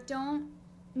I don't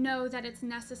know that it's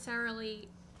necessarily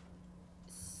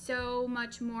so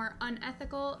much more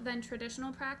unethical than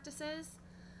traditional practices.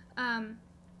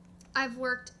 I've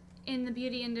worked in the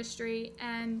beauty industry,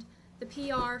 and the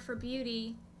PR for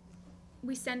beauty,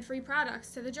 we send free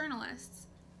products to the journalists.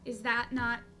 Is that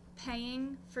not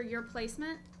paying for your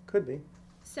placement? Could be.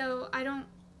 So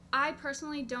I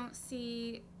personally don't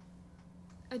see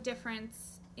a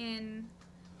difference in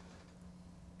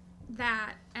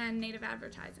that and native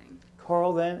advertising.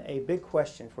 Carl, then, a big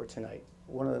question for tonight,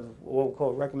 one of what we'll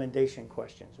call recommendation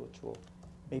questions, which we'll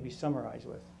maybe summarize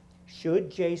with. Should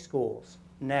J schools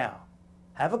now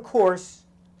have a course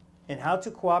in how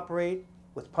to cooperate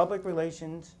with public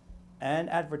relations and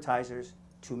advertisers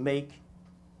to make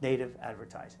native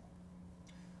advertising?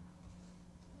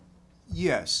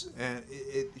 Yes, and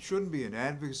it shouldn't be an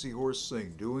advocacy horse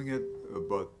saying doing it,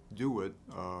 but do it.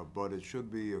 But it should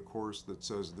be a course that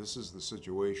says this is the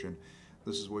situation,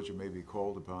 this is what you may be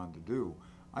called upon to do.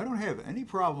 I don't have any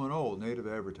problem at all with native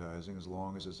advertising as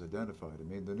long as it's identified. I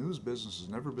mean, the news business has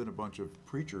never been a bunch of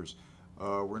preachers.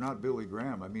 We're not Billy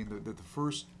Graham. I mean, the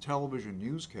first television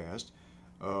newscast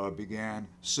began,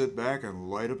 sit back and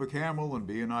light up a camel and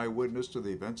be an eyewitness to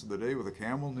the events of the day with a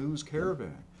camel news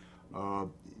caravan.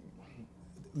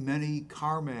 Many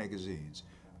car magazines,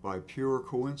 by pure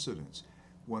coincidence,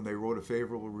 when they wrote a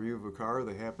favorable review of a car,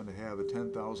 they happened to have a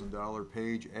 $10,000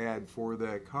 page ad for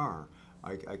that car.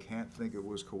 I can't think it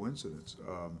was coincidence.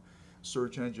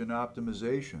 Search engine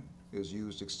optimization is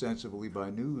used extensively by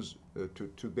news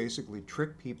to basically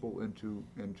trick people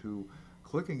into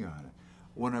clicking on it.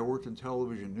 When I worked in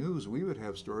television news, we would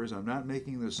have stories, I'm not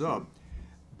making this up,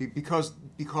 because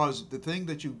the thing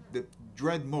that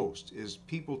dread most is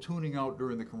people tuning out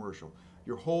during the commercial.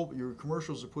 Your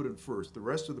commercials are put in first. The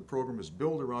rest of the program is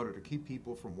built around it to keep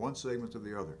people from one segment to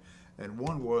the other. And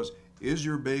one was, is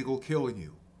your bagel killing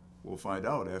you? We'll find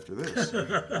out after this.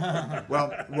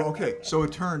 well, okay. So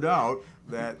it turned out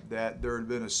that there had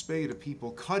been a spate of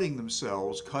people cutting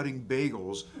themselves, cutting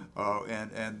bagels,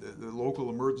 and the local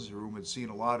emergency room had seen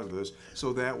a lot of this.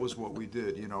 So that was what we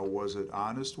did. You know, was it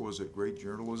honest? Was it great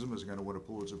journalism? Is it going to win a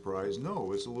Pulitzer Prize?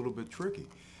 No, it's a little bit tricky.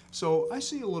 So I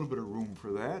see a little bit of room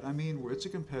for that. I mean, it's a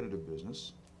competitive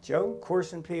business. Joe,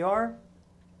 course in PR?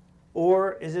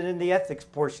 Or is it in the ethics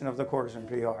portion of the course in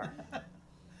PR?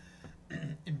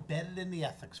 Embedded in the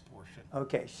ethics portion.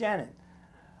 Okay, Shannon.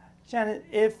 Shannon,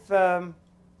 if the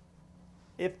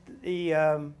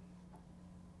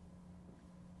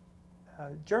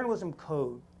journalism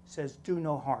code says do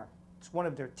no harm, it's one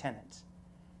of their tenets,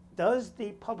 does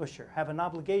the publisher have an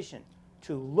obligation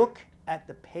to look at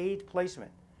the paid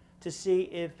placement to see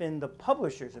if, in the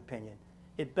publisher's opinion,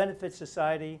 it benefits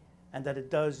society and that it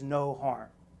does no harm?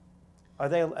 Are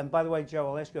they, and by the way, Joe,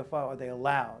 I'll ask you a follow, are they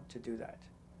allowed to do that?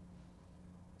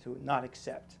 To not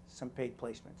accept some paid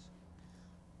placements?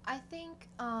 I think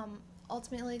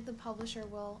ultimately the publisher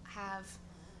will have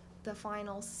the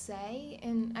final say.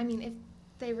 And I mean, if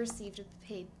they received a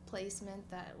paid placement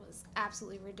that was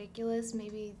absolutely ridiculous,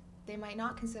 maybe they might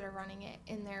not consider running it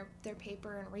in their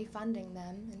paper and refunding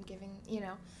them and giving,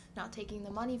 not taking the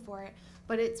money for it.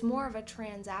 But it's more of a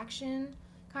transaction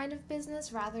kind of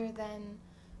business rather than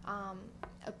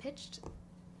a pitched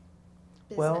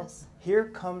business. Well, here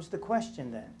comes the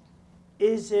question then.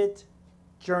 Is it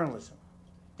journalism?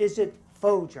 is it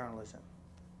faux journalism?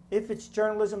 If it's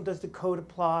journalism, does the code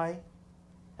apply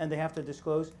and they have to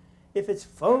disclose? If it's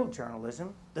faux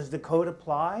journalism, does the code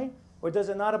apply or does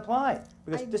it not apply?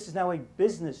 Because this is now a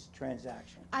business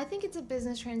transaction. I think it's a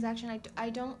business transaction. I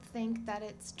don't think that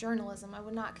it's journalism. I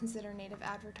would not consider native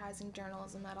advertising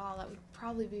journalism at all. That would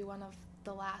probably be one of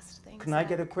the last things. Can I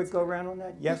get a quick go around on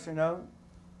that? Yes or no?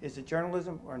 Is it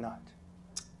journalism or not?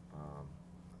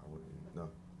 I wouldn't. No.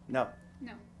 No.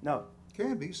 No. No.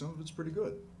 Can be, some of it's pretty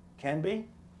good. Can be?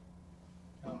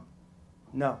 No.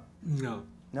 No. No.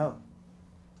 No.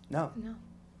 No. No.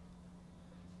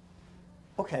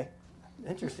 Okay.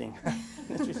 Interesting.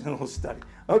 Interesting little study.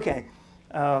 Okay.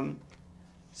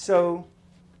 So,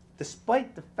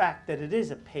 despite the fact that it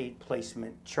is a paid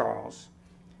placement, Charles,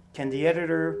 can the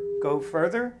editor go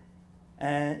further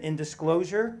and in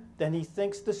disclosure than he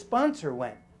thinks the sponsor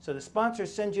went? So the sponsor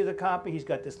sends you the copy. He's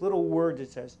got this little word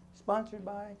that says, sponsored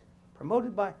by,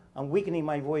 promoted by. I'm weakening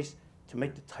my voice to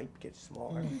make the type get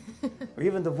smaller. Or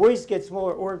even the voice get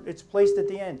smaller, or it's placed at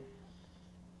the end.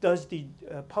 Does the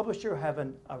publisher have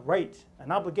a right,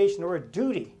 an obligation, or a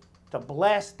duty to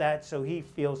blast that so he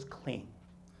feels clean,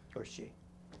 or she?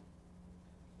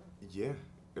 Yeah,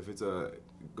 if it's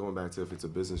going back to if it's a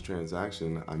business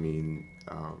transaction, I mean,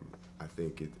 I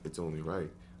think it's only right.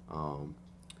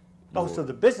 So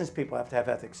the business people have to have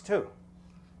ethics too.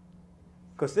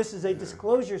 Because this is a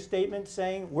disclosure statement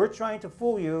saying, we're trying to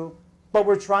fool you, but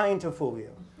we're trying to fool you.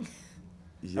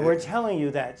 Yeah. And we're telling you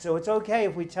that, so it's okay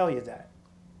if we tell you that.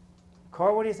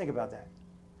 Carl, what do you think about that?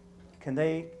 Can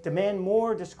they demand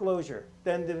more disclosure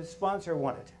than the sponsor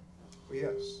wanted? Well,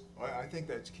 yes, I think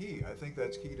that's key. I think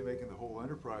that's key to making the whole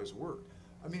enterprise work.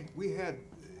 I mean,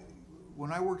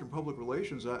 when I worked in public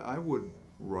relations, I would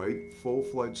write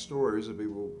full-fledged stories that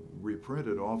people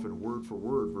reprinted often word for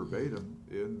word, verbatim,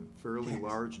 in fairly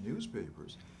large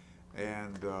newspapers.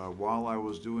 And while I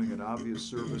was doing an obvious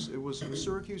service, it was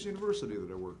Syracuse University that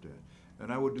I worked at.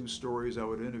 And I would do stories, I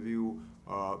would interview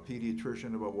a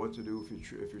pediatrician about what to do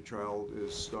if your child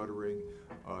is stuttering.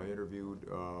 I interviewed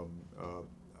a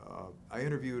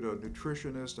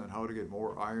nutritionist on how to get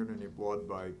more iron in your blood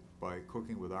by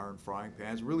cooking with iron frying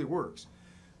pans. It really works.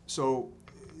 So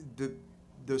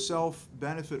the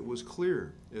self-benefit was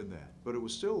clear in that, but it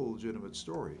was still a legitimate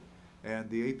story. And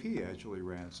the AP actually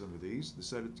ran some of these. They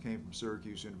said it came from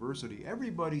Syracuse University.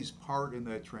 Everybody's part in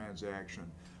that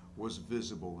transaction was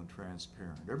visible and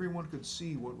transparent. Everyone could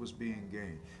see what was being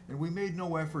gained. And we made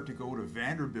no effort to go to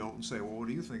Vanderbilt and say, well, what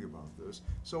do you think about this?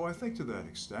 So I think to that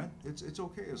extent, it's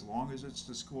okay as long as it's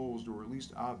disclosed or at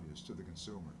least obvious to the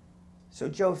consumer. So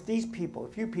Joe,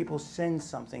 if you people send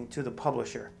something to the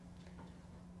publisher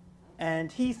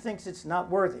and he thinks it's not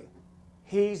worthy,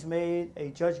 he's made a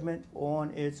judgment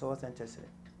on its authenticity.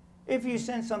 If you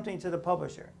send something to the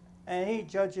publisher and he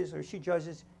judges or she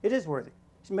judges it is worthy,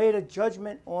 he's made a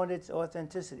judgment on its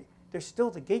authenticity, they're still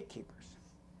the gatekeepers.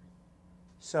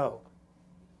 So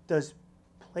does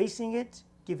placing it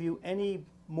give you any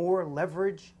more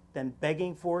leverage than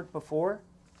begging for it before?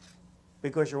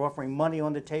 Because you're offering money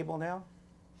on the table now?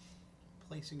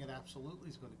 Placing it absolutely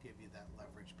is going to give you that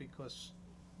leverage because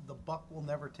the buck will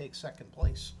never take second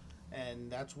place,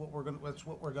 and that's what we're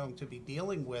going to be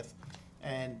dealing with.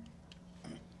 And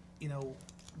you know,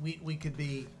 we could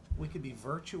be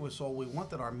virtuous all we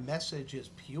want, that our message is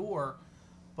pure,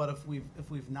 but if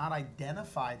we've not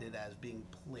identified it as being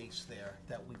placed there,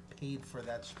 that we paid for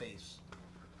that space,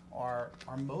 our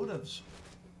motives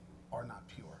are not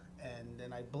pure.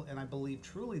 And I believe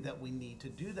truly that we need to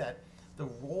do that. The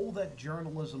role that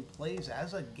journalism plays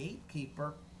as a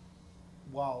gatekeeper,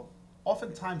 while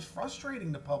oftentimes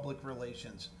frustrating to public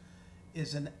relations,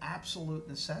 is an absolute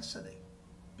necessity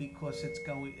because it's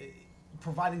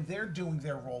providing they're doing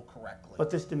their role correctly. But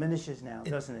this diminishes now,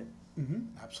 doesn't it? Mm-hmm.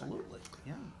 Absolutely,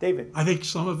 yeah. David? I think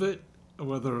some of it,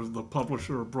 whether the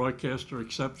publisher or broadcaster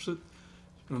accepts it,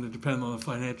 is going to depend on the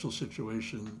financial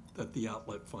situation that the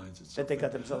outlet finds itself That they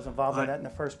got themselves involved in that in the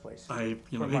first place. I For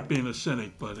hate money. being a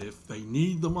cynic, but if they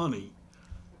need the money,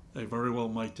 they very well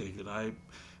might take it. I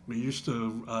used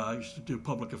to do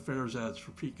public affairs ads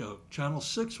for Pico. Channel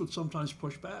 6 would sometimes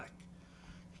push back.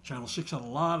 Channel 6 had a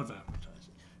lot of advertising.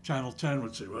 Channel 10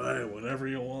 would say, well, hey, whatever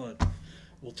you want,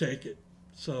 we'll take it.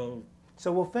 So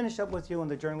we'll finish up with you in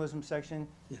the journalism section,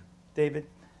 Yeah. David.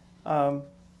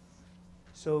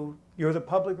 So you're the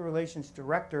public relations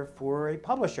director for a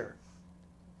publisher,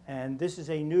 and this is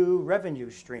a new revenue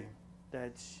stream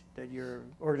that your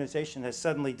organization has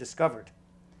suddenly discovered.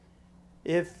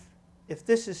 If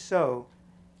this is so,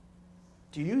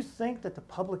 do you think that the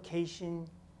publication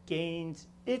gains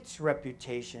its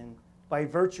reputation by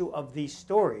virtue of these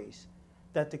stories,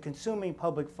 that the consuming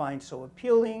public finds so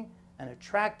appealing and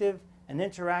attractive and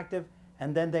interactive,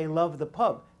 and then they love the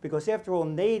pub. Because after all,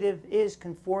 Native is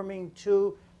conforming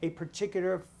to a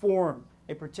particular form,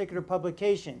 a particular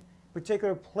publication,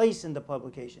 particular place in the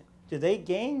publication. Do they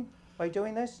gain by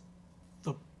doing this?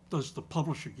 Does the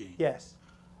publisher gain? Yes.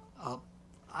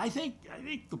 I think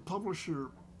the publisher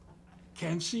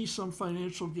can see some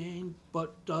financial gain,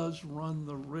 but does run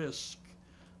the risk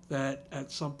that at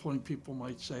some point people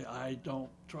might say, I don't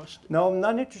trust it. No, I'm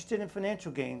not interested in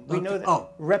financial gain. We know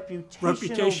that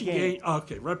reputational gain.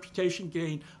 Okay, reputation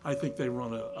gain, I think they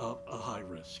run a high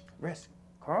risk. Risk.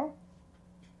 Carl,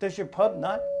 does your pub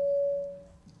not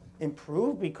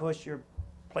improve because you're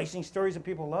placing stories that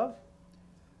people love?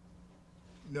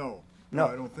 No, No.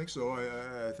 I don't think so.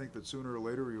 I think that sooner or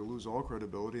later you'll lose all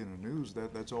credibility in the news.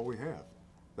 That's all we have.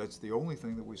 That's the only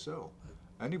thing that we sell.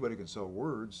 Anybody can sell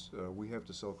words. We have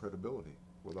to sell credibility.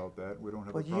 Without that, we don't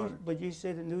have a product. But you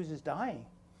say the news is dying.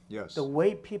 Yes. The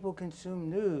way people consume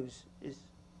news is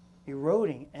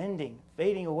eroding, ending,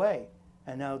 fading away.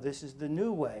 And now this is the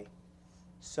new way.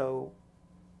 So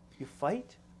you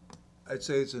fight? I'd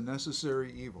say it's a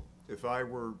necessary evil. If I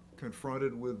were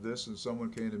confronted with this and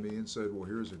someone came to me and said, well,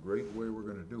 here's a great way we're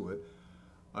going to do it,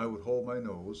 I would hold my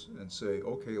nose and say,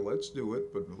 okay, let's do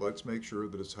it, but let's make sure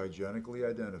that it's hygienically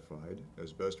identified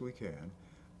as best we can.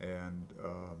 And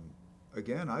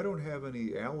again, I don't have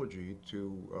any allergy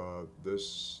to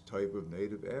this type of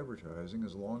native advertising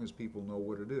as long as people know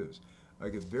what it is. I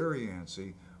get very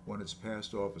antsy when it's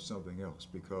passed off as something else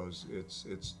because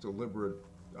it's deliberate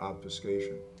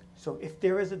obfuscation. So if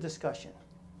there is a discussion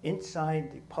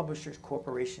inside the publishers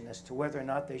corporation as to whether or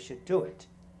not they should do it,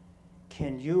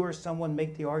 can you or someone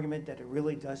make the argument that it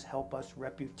really does help us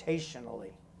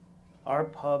reputationally? Our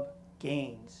pub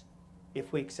gains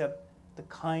if we accept the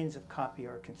kinds of copy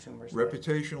our consumers like.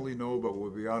 Reputationally, no, but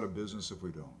we'll be out of business if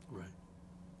we don't. Right.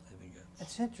 I think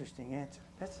That's an interesting answer.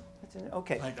 That's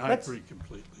okay. I agree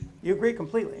completely. You agree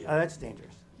completely? Oh, that's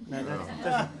dangerous. No,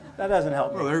 that doesn't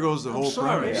help Well, me. there goes the whole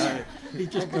Sorry, premise. he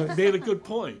just made a good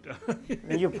point.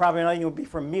 And you're probably not going to be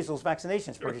for measles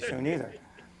vaccinations pretty soon either.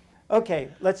 Okay,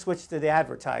 let's switch to the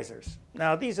advertisers.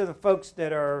 Now, these are the folks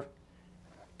that are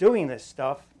doing this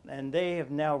stuff, and they have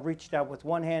now reached out with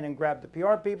one hand and grabbed the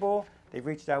PR people. They've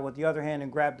reached out with the other hand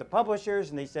and grabbed the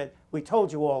publishers, and they said, we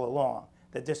told you all along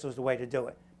that this was the way to do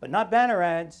it. But not banner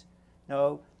ads.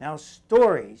 No, now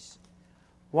stories.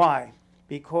 Why?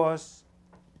 Because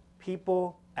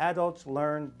people, adults,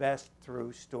 learn best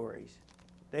through stories.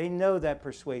 They know that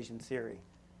persuasion theory.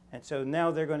 And so now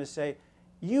they're going to say,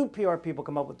 you PR people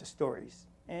come up with the stories.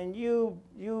 And you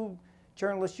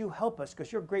journalists, you help us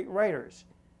because you're great writers.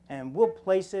 And we'll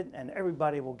place it and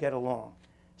everybody will get along.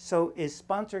 So is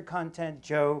sponsored content,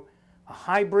 Joe, a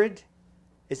hybrid?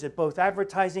 Is it both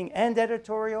advertising and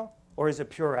editorial? Or is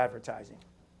it pure advertising?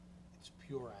 It's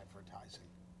pure advertising.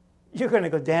 You're going to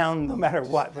go down no matter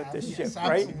what with this ship,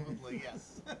 right? Absolutely,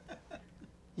 yes.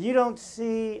 You don't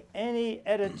see any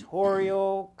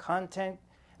editorial content.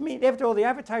 I mean, after all, the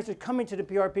advertisers coming to the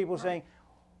PR people saying,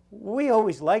 we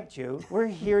always liked you. We're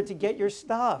here to get your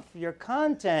stuff, your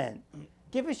content.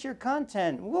 Give us your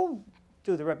content. We'll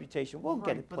do the reputation. We'll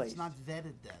get it but placed. it's not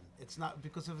vetted then. It's not,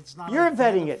 because if it's not You're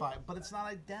vetting it. But it's not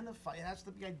identified. It has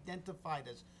to be identified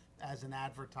as an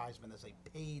advertisement, as a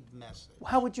paid message.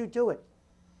 How would you do it?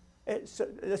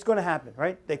 It's going to happen,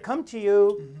 right? They come to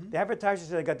you. The advertisers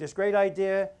say, I got this great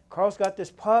idea. Carl's got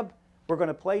this pub. We're going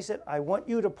to place it. I want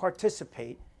you to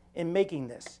participate in making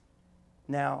this.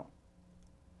 Now,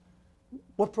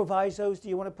 what provisos do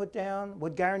you want to put down?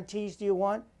 What guarantees do you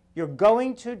want? You're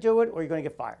going to do it or you're going to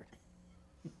get fired.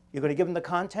 You're going to give them the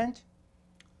content?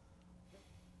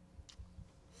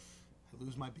 I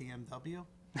lose my BMW.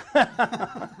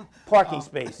 Parking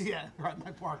space. Yeah, right,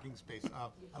 my parking space. I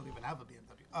don't even have a BMW.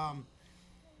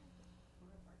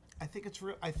 I think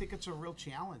it's a real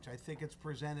challenge. I think it's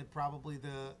presented probably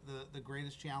the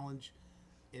greatest challenge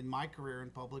in my career in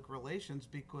public relations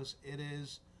because it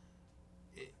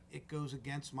goes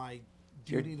against my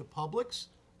duty to publics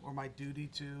or my duty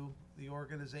to the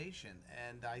organization.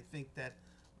 And I think that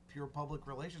a pure public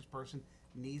relations person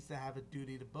needs to have a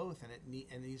duty to both, and it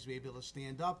needs to be able to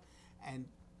stand up. And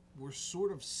we're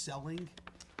sort of selling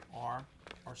our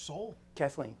soul,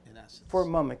 Kathleen, in essence. for a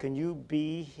moment, can you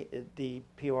be the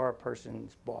PR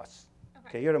person's boss?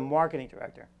 Okay, you're the marketing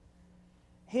director.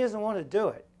 He doesn't want to do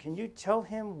it. Can you tell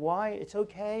him why it's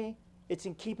okay? It's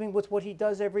in keeping with what he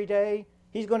does every day.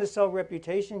 He's going to sell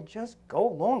reputation. Just go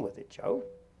along with it, Joe.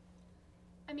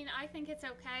 I mean, I think it's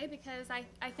okay because I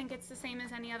think it's the same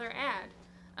as any other ad.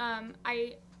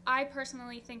 I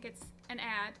personally think it's an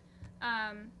ad.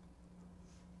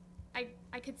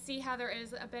 I could see how there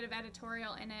is a bit of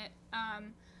editorial in it.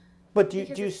 But do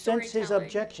Because you it's sense his storytelling.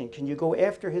 objection? Can you go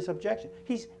after his objection?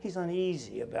 He's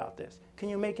uneasy about this. Can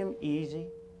you make him easy?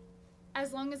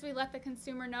 As long as we let the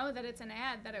consumer know that it's an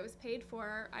ad, that it was paid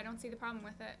for, I don't see the problem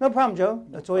with it. No problem, Joe.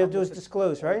 That's all you have to do is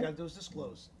disclose, All you right? gotta do is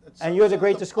disclose. And you're the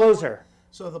great discloser.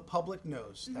 So the public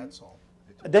knows, that's all.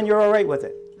 Then you're all right with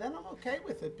it. Then I'm okay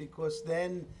with it, because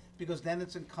then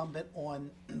it's incumbent on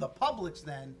the public's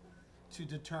then to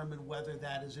determine whether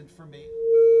that is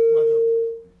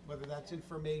whether that's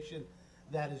information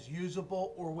that is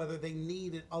usable, or whether they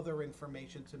need other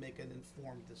information to make an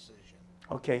informed decision.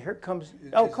 Okay, here comes,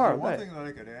 Is oh, there Carl, go one ahead. thing that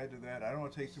I could add to that? I don't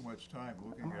want to take too much time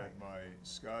looking at my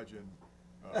Scotchen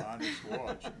honest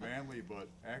watch, manly but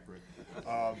accurate.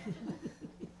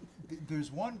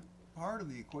 There's one part of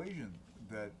the equation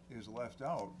that is left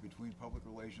out between public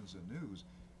relations and news,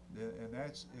 and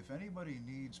that's, if anybody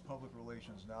needs public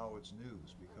relations now, it's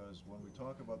news, because when we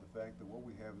talk about the fact that what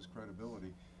we have is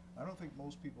credibility, I don't think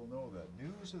most people know that.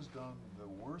 News has done the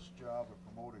worst job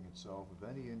of promoting itself of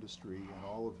any industry in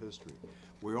all of history.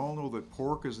 We all know that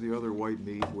pork is the other white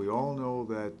meat. We all know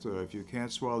that if you can't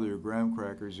swallow your graham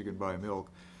crackers, you can buy milk.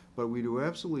 But we do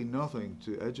absolutely nothing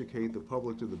to educate the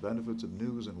public to the benefits of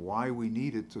news and why we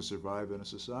need it to survive in a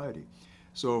society.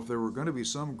 So if there were going to be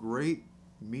some great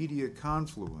media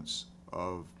confluence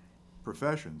of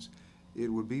professions, it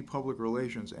would be public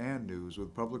relations and news,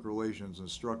 with public relations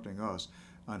instructing us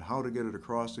on how to get it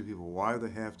across to people, why they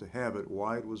have to have it,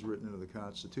 why it was written into the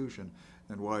Constitution,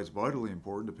 and why it's vitally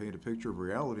important to paint a picture of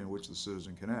reality in which the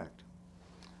citizen can act.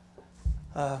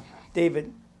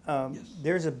 David,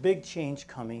 there's a big change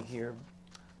coming here.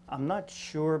 I'm not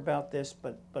sure about this,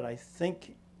 but I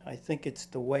think it's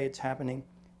the way it's happening,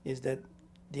 is that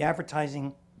the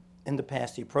advertising in the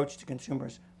past, the approach to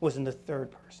consumers, was in the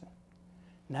third person.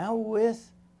 Now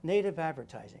with native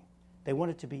advertising, they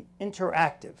want it to be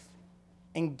interactive,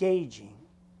 engaging,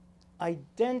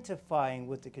 identifying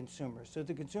with the consumer, so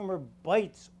the consumer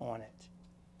bites on it.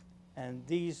 And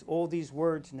all these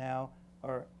words now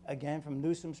are, again, from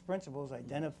Newsom's principles: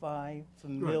 identify,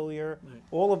 familiar,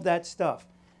 all of that stuff.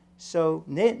 So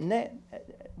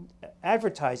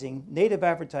advertising, native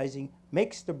advertising,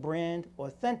 makes the brand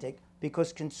authentic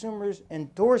because consumers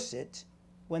endorse it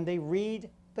when they read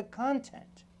the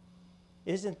content.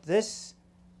 Isn't this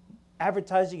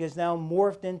advertising has now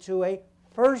morphed into a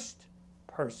first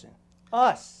person?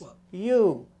 Us,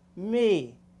 you,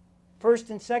 me, first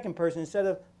and second person instead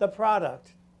of the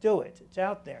product. Do it. It's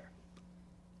out there.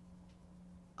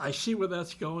 I see where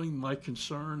that's going. My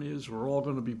concern is we're all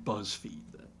going to be BuzzFeed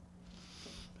then.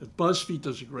 And BuzzFeed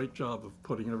does a great job of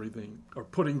putting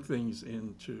things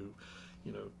into,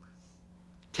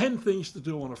 10 things to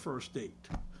do on a first date,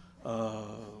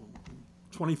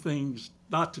 20 things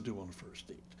not to do on a first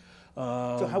date.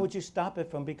 So how would you stop it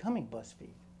from becoming BuzzFeed?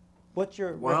 What's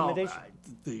your recommendation?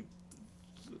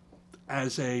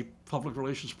 As a public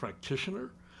relations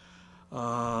practitioner,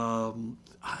 I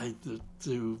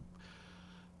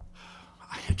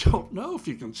don't know if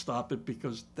you can stop it,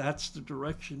 because that's the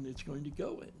direction it's going to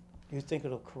go in. You think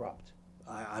it'll corrupt?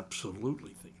 I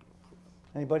absolutely think it'll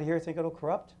corrupt. Anybody here think it'll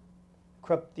corrupt?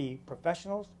 Corrupt the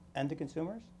professionals and the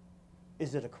consumers?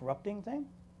 Is it a corrupting thing?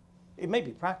 It may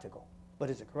be practical, but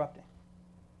is it corrupting?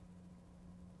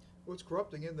 Well, it's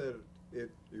corrupting in that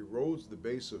it erodes the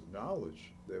base of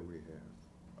knowledge that we have.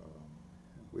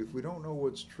 If we don't know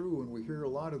what's true, and we hear a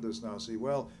lot of this now, say,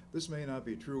 well, this may not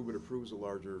be true, but it proves a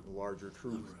larger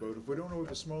truth. But if we don't know what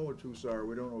the smaller truths are,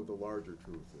 we don't know what the larger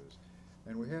truth is.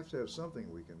 And we have to have something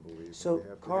we can believe. So, we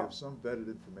have to Carl, have some vetted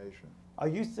information. Are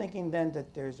you thinking then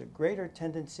that there's a greater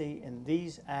tendency in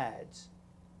these ads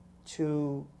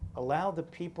to allow the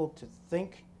people to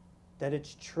think that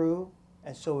it's true,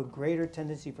 and so a greater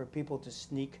tendency for people to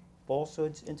sneak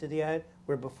falsehoods into the ad,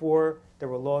 where before there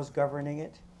were laws governing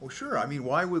it? Well, sure. I mean,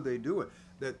 why would they do it?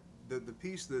 The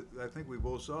piece that I think we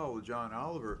both saw with John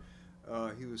Oliver,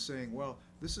 he was saying, well,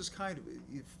 this is kind of,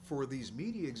 for these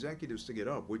media executives to get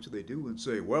up, which they do, and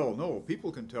say, well, no,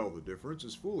 people can tell the difference.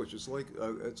 It's foolish. It's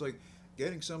like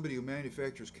getting somebody who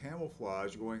manufactures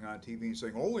camouflage going on TV and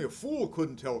saying, only a fool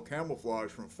couldn't tell camouflage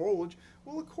from foliage.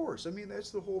 Well, of course. I mean, that's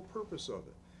the whole purpose of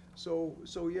it. So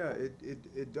yeah,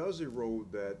 it does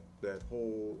erode that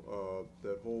whole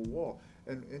wall.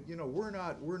 And we're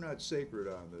not sacred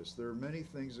on this. There are many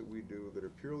things that we do that are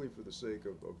purely for the sake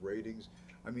of ratings.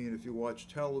 I mean, if you watch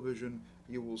television,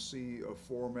 you will see a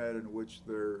format in which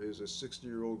there is a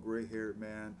 60-year-old gray-haired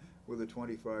man with a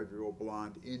 25-year-old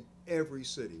blonde in every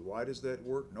city. Why does that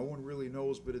work? No one really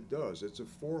knows, but it does. It's a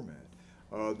format.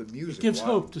 The music. It gives wow.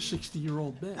 hope to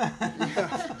 60-year-old men.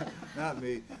 Not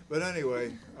me, but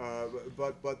anyway,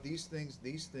 but these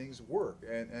things work,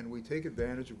 and we take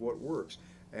advantage of what works,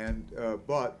 and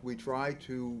but we try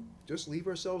to just leave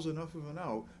ourselves enough of an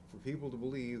out for people to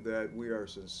believe that we are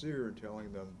sincere in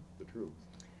telling them the truth.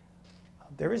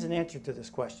 There is an answer to this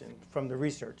question from the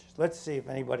research. Let's see if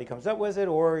anybody comes up with it,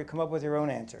 or you come up with your own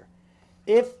answer.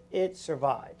 If it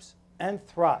survives and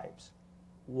thrives,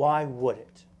 why would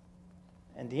it?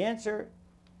 And the answer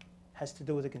has to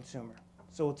do with the consumer.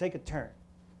 So we'll take a turn.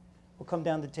 We'll come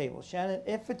down the table. Shannon,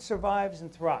 if it survives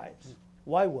and thrives,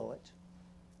 why will it?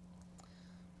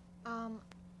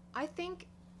 I think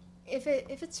if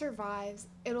it survives,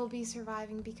 it'll be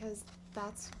surviving because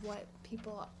that's what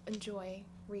people enjoy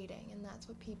reading, and that's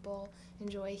what people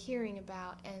enjoy hearing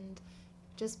about, and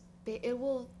just it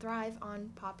will thrive on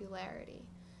popularity.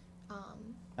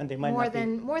 And they might more not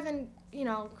than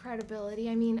credibility.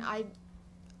 I mean, I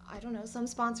don't know, some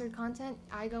sponsored content,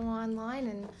 I go online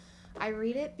and I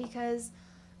read it because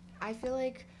I feel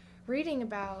like reading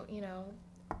about,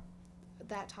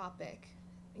 that topic.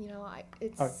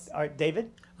 It's... All right, David?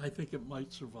 I think it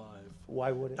might survive.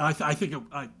 Why would it? I think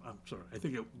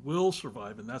it will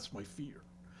survive, and that's my fear.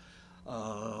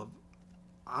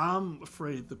 I'm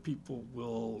afraid that people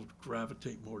will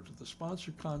gravitate more to the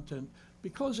sponsored content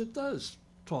because it does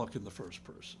talk in the first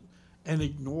person and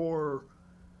ignore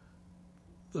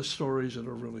the stories that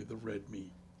are really the red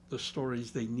meat, the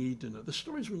stories they need to know,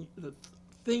 the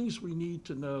things we need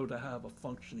to know to have a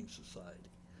functioning society,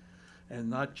 and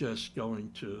not just going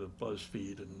to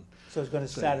BuzzFeed and. So it's going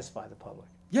to satisfy the public.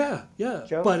 Yeah.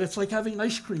 Joe? But it's like having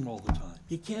ice cream all the time.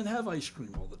 You can't have ice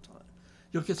cream all the time.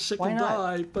 You'll get sick Why and not?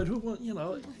 die. But who want?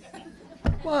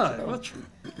 Why?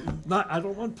 I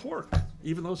don't want pork,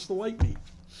 even though it's the white meat.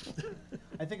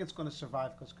 I think it's going to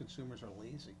survive because consumers are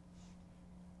lazy.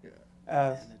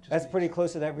 That's pretty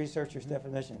close to that researcher's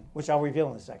definition, which I'll reveal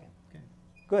in a second. Okay.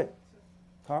 Good.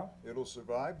 Carl? It'll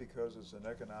survive because it's an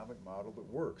economic model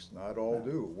that works. Not all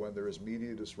do. When there is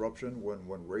media disruption,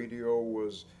 when radio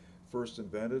was first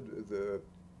invented, the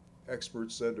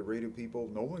experts said to radio people,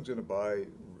 no one's going to buy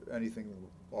anything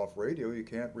off radio. You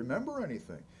can't remember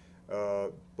anything.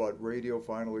 But radio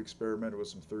finally experimented with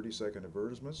some 30-second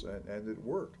advertisements, and it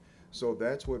worked. So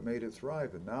that's what made it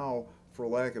thrive. And now, for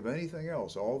lack of anything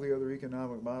else, all the other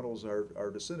economic models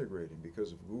are disintegrating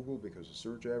because of Google, because of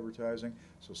search advertising.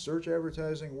 So search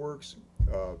advertising works,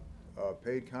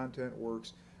 paid content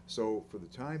works. So for the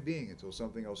time being, until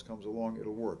something else comes along,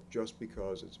 it'll work just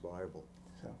because it's viable.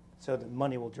 So the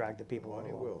money will drag the people along.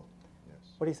 Money will,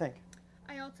 yes. What do you think?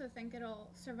 I also think it'll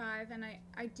survive, and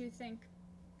I do think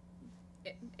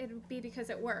it'll be because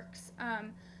it works.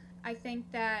 I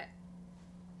think that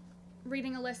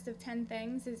reading a list of 10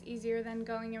 things is easier than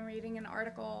going and reading an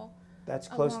article. That's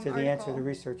close to the answer article. the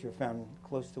researcher found,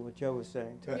 close to what Joe was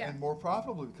saying, too. Yeah. And more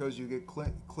profitable because you get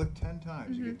click 10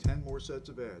 times. You get 10 more sets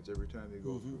of ads every time you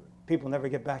go through it. People never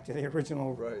get back to the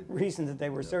original Right. reason that they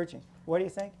were searching. What do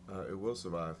you think? It will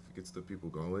survive. If it gets the people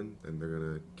going, then they're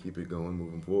going to keep it going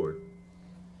moving forward.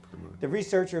 Pretty much. The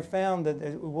researcher found that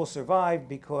it will survive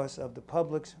because of the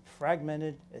public's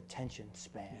fragmented attention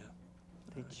span. Yeah.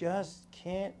 They just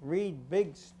can't read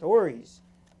big stories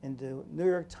in the New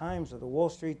York Times or the Wall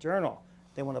Street Journal.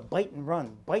 They want to bite and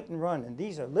run, and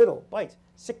these are little bites,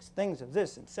 6 things of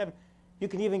this and 7. You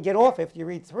can even get off if you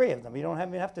read 3 of them. You don't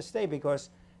even have to stay because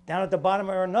down at the bottom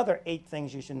are another 8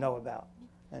 things you should know about.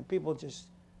 And people just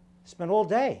spend all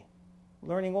day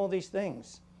learning all these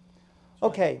things.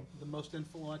 Okay. The most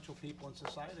influential people in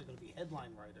society are going to be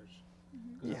headline writers.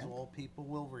 Because that's all people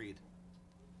will read.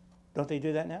 Don't they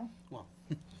do that now? Well,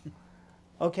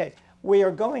 Okay, we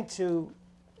are going to,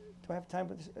 do I have time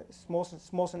for this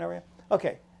small scenario?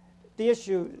 Okay,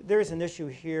 there is an issue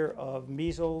here of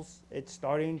measles. It's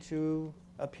starting to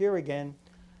appear again.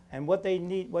 And what they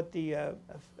need, what the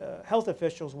health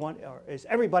officials want is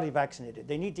everybody vaccinated.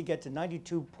 They need to get to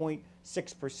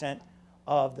 92.6%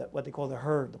 of what they call the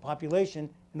herd, the population,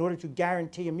 in order to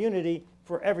guarantee immunity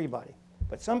for everybody.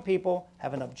 But some people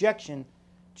have an objection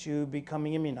to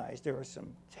becoming immunized. There are some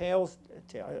tales,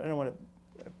 I don't want to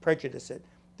prejudice it.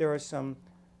 There are some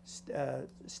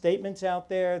statements out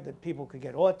there that people could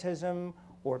get autism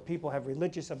or people have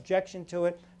religious objection to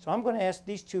it. So I'm going to ask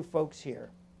these 2 folks here,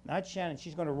 not Shannon,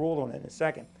 she's going to rule on it in a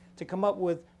second, to come up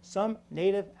with some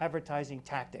native advertising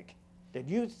tactic that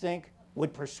you think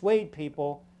would persuade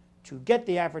people to get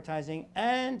the advertising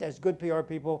and, as good PR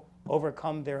people,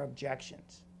 overcome their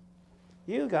objections.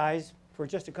 You guys, for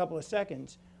just a couple of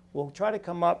seconds, will try to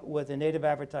come up with a native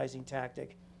advertising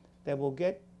tactic that will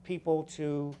get people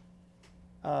to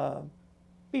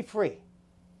be free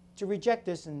to reject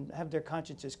this and have their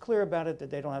consciences clear about it, that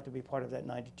they don't have to be part of that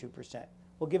 92%.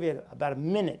 We'll give you about a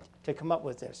minute to come up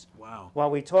with this. Wow. While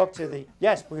we talk to the,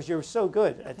 yes, because you're so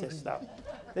good at this stuff.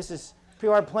 This is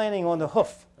PR planning on the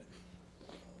hoof.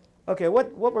 Okay,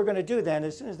 what we're going to do then,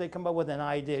 as soon as they come up with an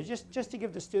idea, just to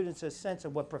give the students a sense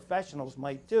of what professionals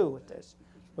might do with this,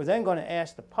 we're then going to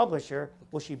ask the publisher,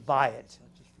 will she buy it?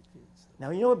 Now,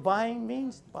 you know what buying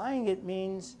means? Buying it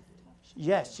means,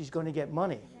 yes, she's going to get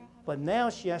money. But now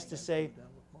she has to say,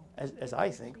 as I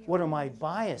think, what are my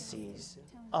biases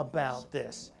about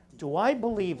this? Do I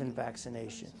believe in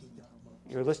vaccination?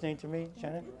 You're listening to me,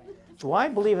 Shannon? Do I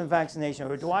believe in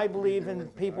vaccination, or do I believe in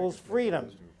people's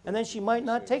freedom? And then she might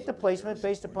not take the placement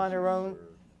based upon her own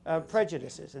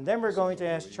prejudices. And then we're going to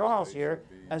ask Charles here,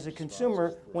 as a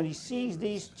consumer, when he sees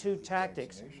these two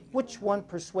tactics, which one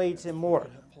persuades him more?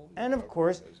 And of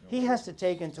course, he has to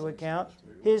take into account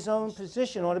his own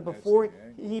position on it before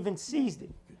he even sees the,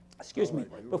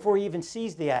 before he even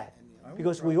sees the ad.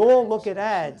 Because we all look at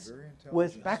ads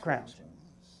with background.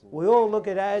 We all look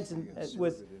at ads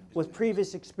with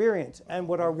previous experience and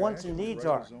what our wants and needs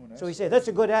are. So we say, that's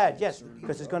a good ad, yes,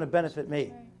 because it's going to benefit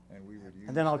me.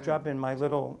 And then I'll drop in my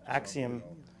little axiom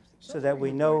so that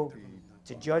we know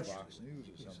to judge.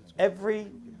 Every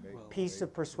piece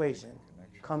of persuasion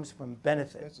comes from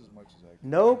benefit.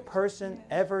 No person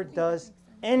ever does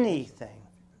anything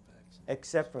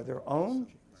except for their own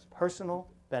personal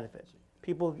benefit.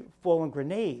 People fall in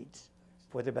grenades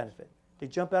for their benefit. They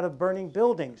jump out of burning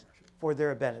buildings for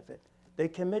their benefit. They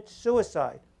commit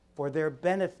suicide for their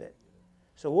benefit.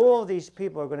 So all of these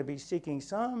people are going to be seeking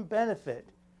some benefit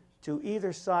to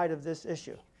either side of this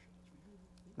issue.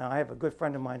 Now, I have a good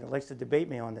friend of mine that likes to debate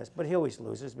me on this, but he always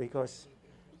loses because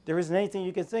there isn't anything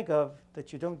you can think of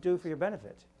that you don't do for your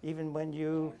benefit. Even when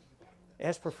you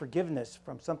ask for forgiveness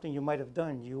from something you might have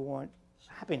done, you want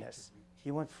happiness.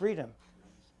 You want freedom.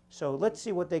 So let's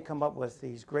see what they come up with,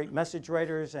 these great message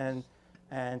writers and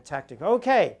tactics.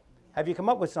 Okay, have you come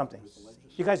up with something?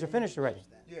 You guys are finished already?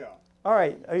 Yeah. All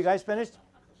right, are you guys finished?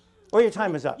 Or your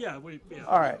time is up? Yeah.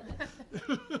 All right.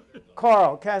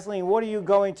 Carl, Kathleen, what are you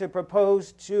going to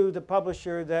propose to the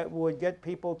publisher that would get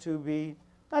people to be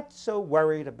not so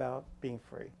worried about being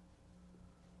free?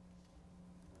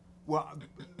 Well,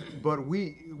 but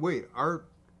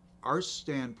our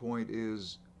standpoint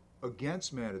is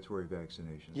against mandatory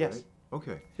vaccinations, Yes. right?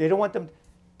 Okay. They don't want them,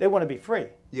 they want to be free.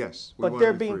 Yes. we But wanna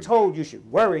they're be being free. told you should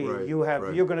worry, Right, you're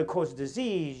going to right. cause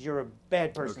disease, you're a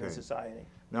bad person in Okay. society.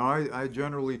 Now, I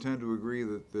generally tend to agree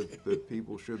that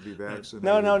people should be vaccinated.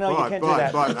 No, you but, can't do but,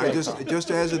 that. But I just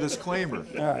as a disclaimer,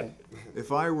 All right.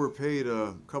 if I were paid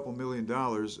a couple $1 million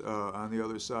on the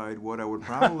other side, what I would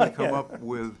probably come up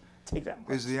with Take that.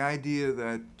 is the idea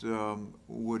that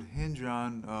would hinge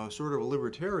on sort of a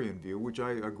libertarian view, which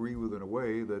I agree with in a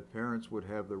way, that parents would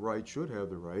have the right, should have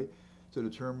the right, to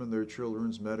determine their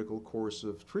children's medical course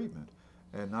of treatment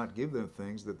and not give them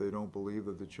things that they don't believe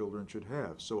that the children should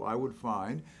have. So I would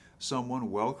find someone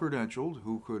well-credentialed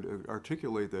who could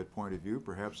articulate that point of view,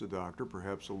 perhaps a doctor,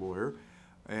 perhaps a lawyer,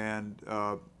 and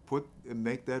have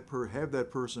that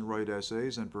person write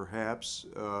essays and perhaps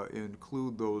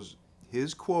include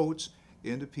his quotes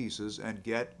into pieces and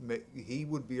he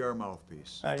would be our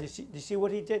mouthpiece. You see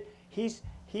what he did?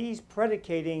 He's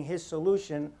predicating his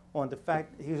solution on the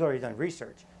fact that he's already done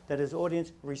research, that his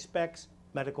audience respects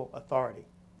medical authority.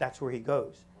 That's where he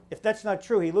goes. If that's not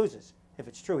true, he loses. If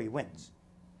it's true, he wins.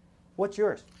 What's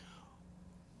yours?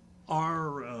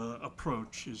 Our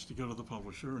approach is to go to the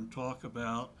publisher and talk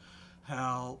about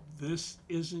how this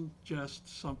isn't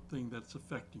just something that's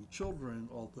affecting children,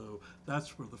 although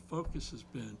that's where the focus has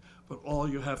been, but all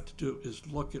you have to do is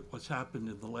look at what's happened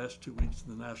in the last 2 weeks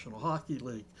in the National Hockey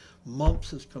League.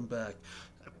 Mumps has come back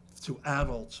to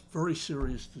adults, very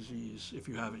serious disease. If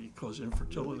you have it, it causes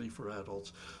infertility for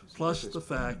adults. Plus the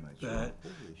fact that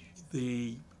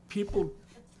the people's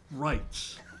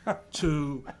rights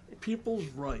to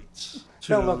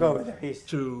Don't look over there. He's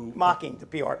to mocking the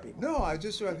PR people. No, I've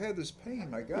had this pain,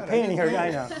 my God. Pain here,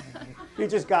 I know. You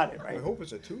just got it, I right? hope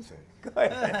it's a toothache. Go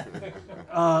ahead.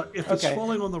 if it's Okay.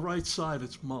 falling on the right side,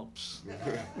 it's mumps.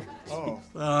 Oh.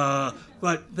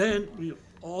 But then we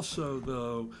also,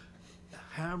 though,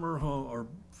 hammer home or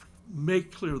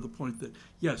make clear the point that,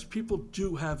 yes, people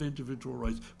do have individual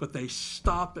rights, but they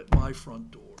stop at my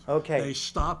front door. Okay. They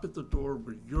stop at the door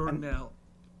where you're now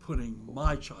putting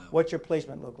my child. What's your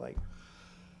placement look like?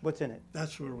 What's in it?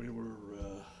 That's where we were.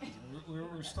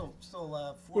 We're still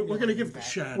We're going to give it to that.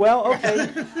 Shannon. Well, okay.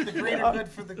 The greater good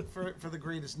for the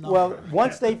greatest number. Well,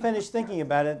 once they finish thinking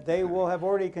about it, they will have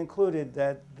already concluded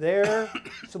that their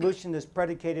solution is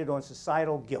predicated on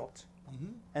societal guilt.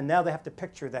 and now they have to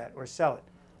picture that or sell it.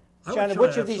 I would Shannon, try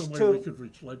which to of have these some way two? we could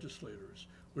reach legislators,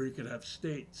 where you could have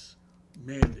states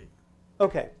mandate.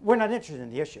 Okay, we're not interested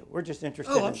in the issue. We're just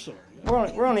interested Oh, I'm in. sorry.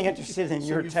 We're only interested in So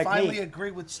your you technique. finally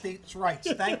agree with states'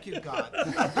 rights. Thank you, God.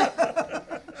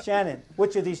 Shannon,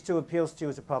 which of these two appeals to you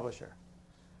as a publisher?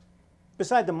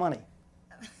 Beside the money.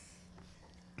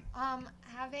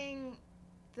 Having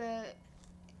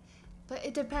but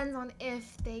it depends on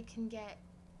if they can get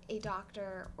a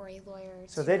doctor or a lawyer.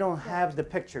 So they don't have the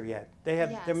picture yet. They're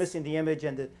Yes. missing the image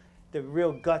and the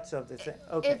real guts of the thing.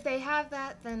 Okay. If they have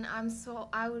that, then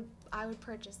I would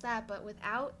purchase that. But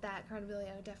without that credibility,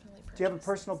 I would definitely purchase. Do you have a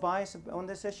personal bias on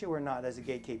this issue or not as a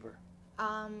gatekeeper?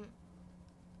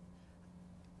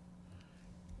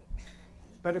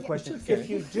 Better question. okay. If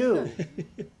you do,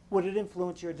 would it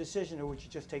influence your decision or would you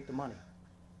just take the money?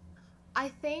 I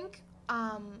think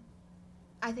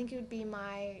it would be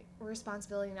my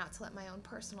responsibility not to let my own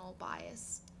personal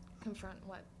bias confront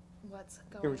what's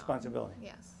going on. Your responsibility.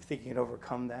 Yes. You think you can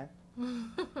overcome that?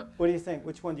 What do you think?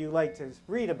 Which one do you like to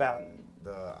read about?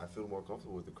 I feel more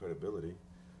comfortable with the credibility.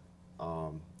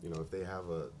 If they have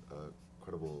a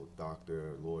credible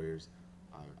doctor, lawyers,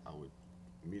 I would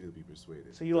immediately be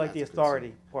persuaded. So you like the As a authority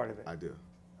consumer. part of it? I do.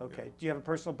 Okay. Yeah. Do you have a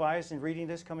personal bias in reading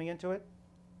this coming into it?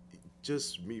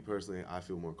 Just me personally, I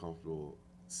feel more comfortable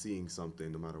seeing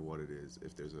something, no matter what it is,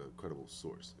 if there's a credible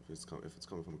source. If it's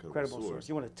coming from a credible source.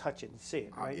 You want to touch it and see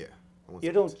it, right? Yeah. I want You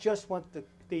to don't touch it. just want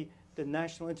the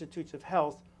National Institutes of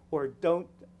Health or don't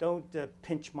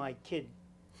pinch my kid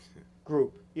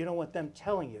group. You don't want them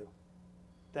telling you.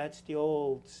 That's the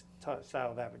old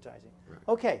style of advertising. Right.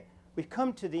 Okay, we've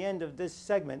come to the end of this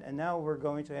segment, and now we're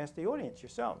going to ask the audience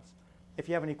yourselves if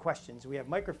you have any questions. We have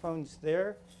microphones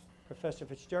there, Professor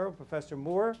Fitzgerald, Professor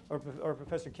Moore, or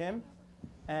Professor Kim,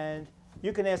 and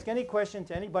you can ask any question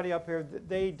to anybody up here.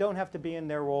 They don't have to be in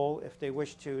their role if they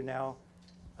wish to now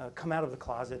come out of the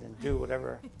closet and do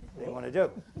whatever they want to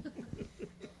do.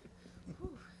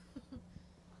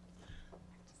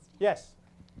 Yes,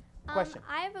 question.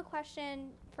 I have a question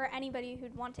for anybody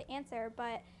who'd want to answer,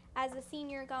 but as a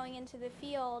senior going into the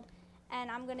field,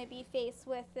 and I'm going to be faced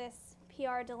with this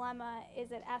PR dilemma,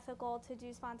 is it ethical to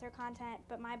do sponsor content,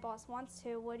 but my boss wants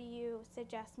to? What do you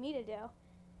suggest me to do?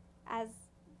 As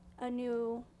a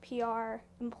new PR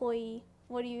employee,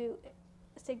 what do you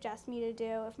suggest me to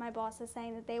do if my boss is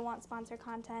saying that they want sponsor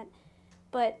content,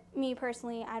 but me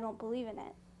personally, I don't believe in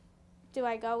it? Do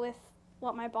I go with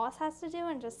what my boss has to do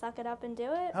and just suck it up and do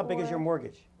it? How big is your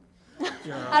mortgage?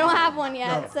 I don't have one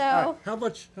yet, so How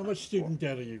much student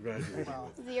debt are you graduating?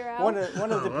 zero. One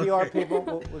of the PR people.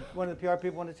 One of the PR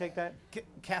people want to take that.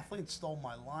 Kathleen stole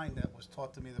my line that was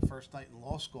taught to me the first night in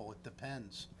law school. It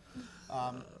depends.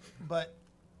 But,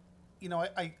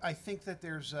 I think that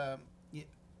there's,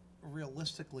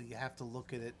 realistically, you have to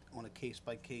look at it on a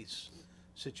case-by-case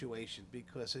situation,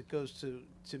 because it goes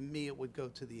to me, it would go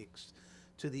to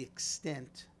the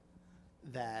extent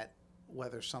that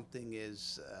whether something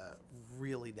is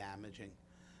really damaging.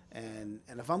 And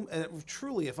if I'm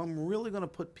really going to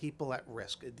put people at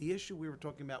risk, the issue we were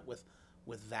talking about with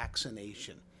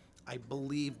vaccination, I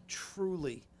believe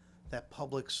truly that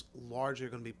publics largely are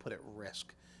going to be put at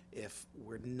risk if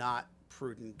we're not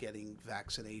prudent getting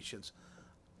vaccinations.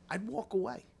 I'd walk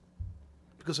away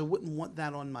because I wouldn't want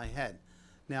that on my head.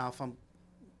 Now, if I'm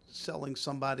selling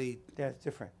somebody, That's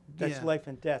different. That's Yeah. life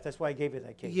and death. That's why I gave you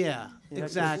that case. yeah, You're not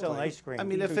exactly. selling ice cream. I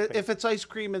mean, if toothpaste. it's ice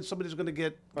cream and somebody's going to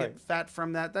get Right. fat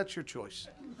from that, that's your choice.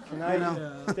 Can I,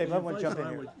 Yeah, Dave, I want to the jump in advice I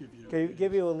here. would give you Can you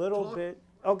give you a little talk- bit?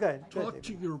 Oh, good. Talk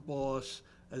to your boss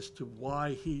as to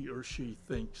why he or she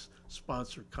thinks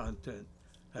sponsored content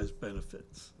has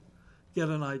benefits. Get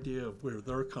an idea of where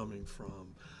they're coming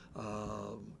from,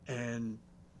 and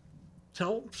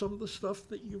tell them some of the stuff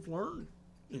that you've learned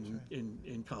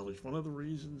in college. One of the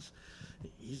reasons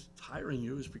he's hiring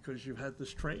you is because you've had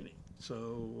this training.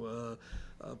 So,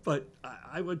 but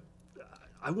I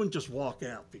wouldn't just walk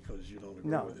out because you don't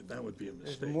agree No. with it. That would be a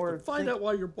mistake. more But find out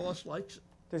why your boss likes it.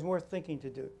 There's more thinking to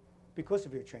do. Because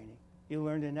of your training, you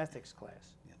learned in ethics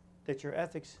class that your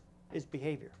ethics is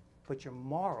behavior, but your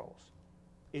morals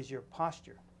is your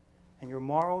posture. And your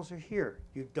morals are here.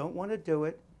 You don't want to do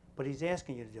it, but he's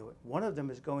asking you to do it. One of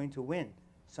them is going to win.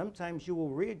 Sometimes you will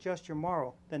readjust your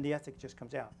moral, then the ethic just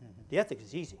comes out. The ethic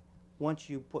is easy. Once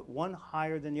you put one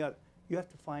higher than the other, you have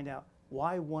to find out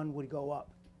why one would go up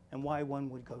and why one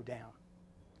would go down.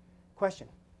 Question?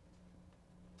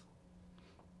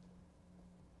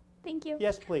 Thank you.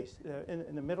 Yes, please.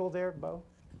 In the middle there, Bo.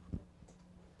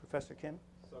 Professor Kim.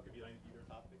 So it could be on either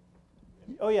topic?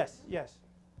 Oh, yes, yes.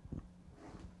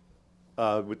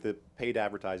 With the paid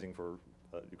advertising for,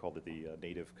 you called it the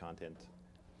native content,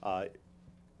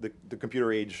 The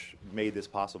computer age made this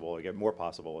possible, again, more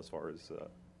possible as far as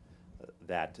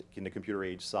that. Can the computer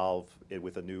age solve it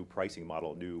with a new pricing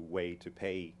model, a new way to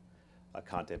pay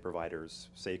content providers?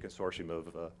 Say a consortium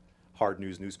of hard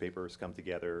news newspapers come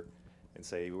together and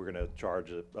say we're going to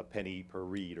charge a penny per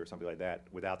read or something like that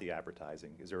without the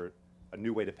advertising. Is there a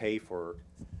new way to pay for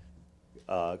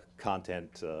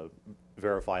content,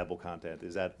 verifiable content?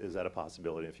 Is that a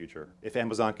possibility in the future? If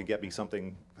Amazon can get me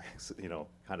something,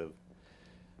 kind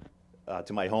of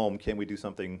to my home, can we do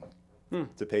something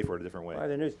to pay for it a different way? By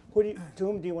the news. To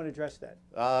whom do you want to address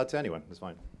that? To anyone, that's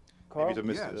fine. Carl?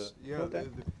 Maybe to Yes,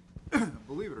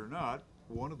 believe it or not,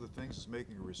 one of the things that's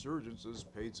making a resurgence is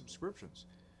paid subscriptions.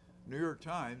 New York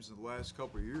Times in the last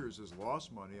couple of years has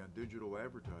lost money on digital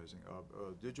advertising.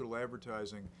 Digital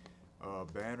advertising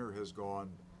banner has gone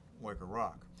like a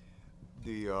rock.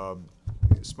 The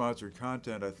sponsored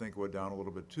content, I think, went down a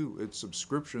little bit too. Its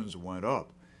subscriptions went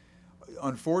up.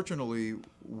 Unfortunately,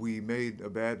 we made a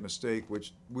bad mistake,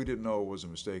 which we didn't know was a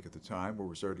mistake at the time, where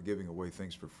we started giving away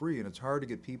things for free, and it's hard to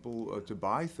get people to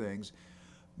buy things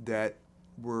that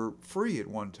were free at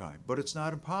one time, but it's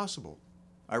not impossible.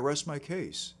 I rest my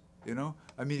case.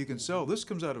 I mean, you can sell, this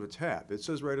comes out of a tap. It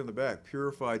says right on the back,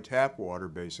 purified tap water,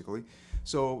 basically.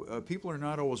 So people are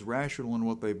not always rational in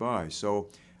what they buy. So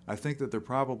I think that there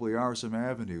probably are some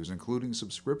avenues, including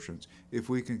subscriptions, if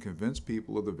we can convince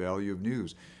people of the value of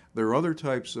news. There are other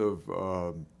types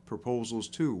of proposals,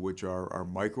 too, which are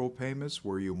micropayments,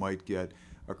 where you might get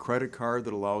a credit card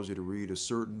that allows you to read a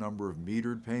certain number of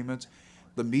metered payments.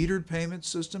 The metered payment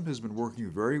system has been working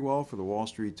very well for the Wall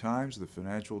Street Times, the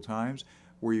Financial Times,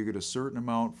 where you get a certain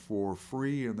amount for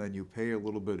free and then you pay a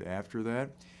little bit after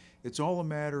that. It's all a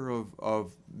matter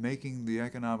of making the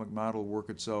economic model work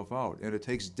itself out. And it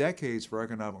takes decades for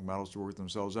economic models to work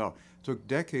themselves out. It took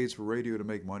decades for radio to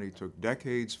make money. It took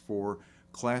decades for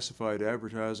classified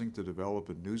advertising to develop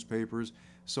in newspapers.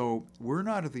 So we're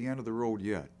not at the end of the road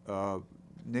yet.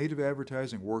 Native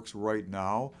advertising works right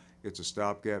now. It's a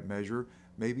stopgap measure.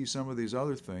 Maybe some of these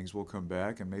other things will come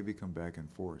back and maybe come back in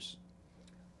force.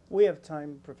 We have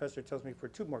time, Professor tells me, for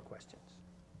 2 more questions.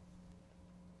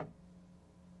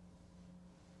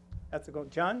 That's a go.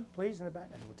 John, please, in the back,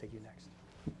 and we'll take you next.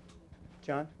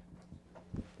 John?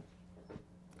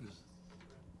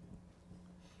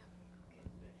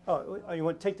 Oh, you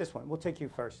want to take this one? We'll take you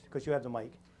first, because you have the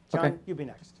mic. John, Okay. you be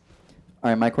next. All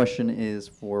right, my question is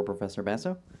for Professor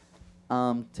Basso.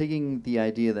 Taking the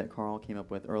idea that Carl came up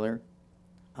with earlier,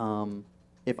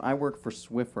 if I work for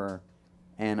Swiffer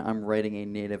and I'm writing a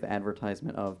native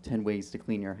advertisement of 10 ways to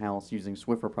clean your house using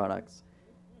Swiffer products,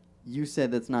 you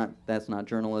said that's not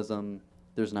journalism.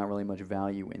 There's not really much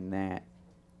value in that.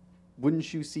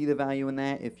 Wouldn't you see the value in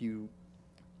that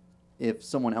if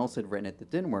someone else had written it that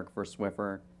didn't work for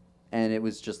Swiffer, and it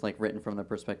was just like written from the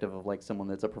perspective of like someone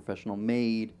that's a professional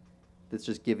maid that's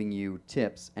just giving you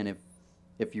tips, and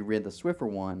if you read the Swiffer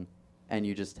one and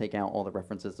you just take out all the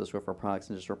references to Swiffer products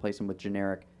and just replace them with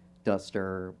generic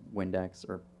Duster, Windex,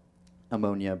 or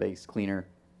ammonia-based cleaner,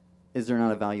 is there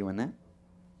not a value in that?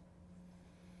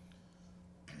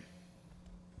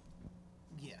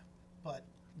 Yeah, but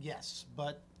yes,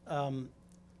 but I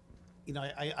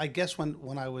guess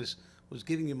when I was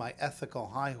giving you my ethical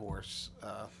high horse,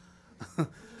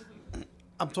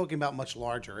 I'm talking about much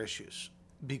larger issues.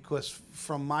 Because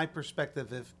from my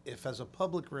perspective, if as a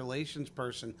public relations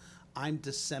person, I'm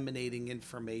disseminating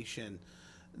information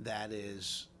that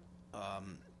is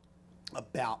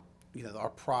about our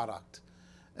product,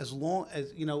 as long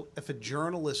as if a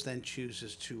journalist then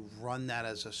chooses to run that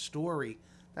as a story,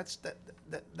 that's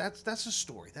a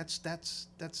story. That's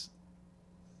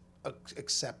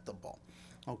acceptable.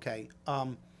 Okay.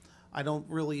 I don't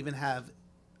really even have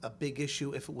a big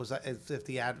issue if it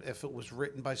was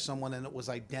written by someone and it was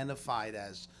identified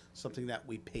as something that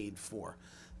we paid for.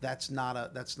 That's not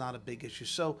a big issue.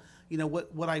 So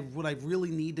would I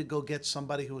really need to go get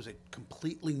somebody who is a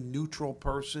completely neutral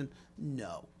person?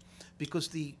 No, because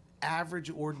the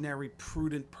average, ordinary,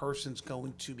 prudent person's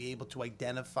going to be able to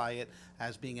identify it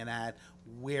as being an ad,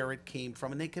 where it came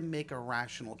from, and they can make a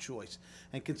rational choice.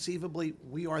 And conceivably,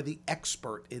 we are the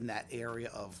expert in that area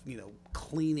of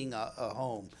cleaning a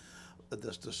home, the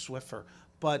Swiffer.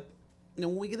 But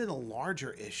when we get into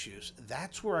larger issues,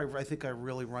 that's where I think I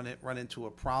really run into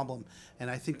a problem, and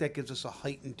I think that gives us a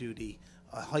heightened duty,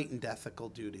 a heightened ethical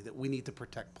duty that we need to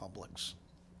protect publics.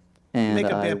 And make a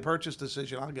bad purchase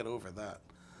decision, I'll get over that.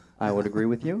 I would agree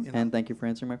with you, and thank you for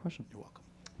answering my question. You're welcome.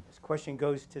 This question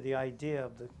goes to the idea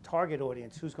of the target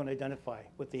audience, who's going to identify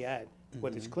with the ad,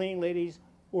 whether it's cleaning ladies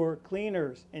or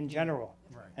cleaners in general,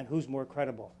 Right. and who's more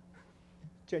credible.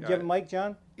 Do you have a mic,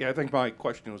 John? Yeah, I think my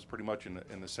question was pretty much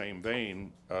in the same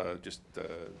vein. Just you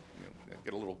know,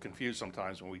 get a little confused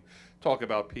sometimes when we talk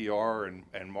about PR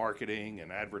and marketing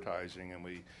and advertising, and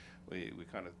we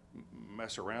kind of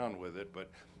mess around with it. But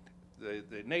the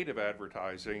native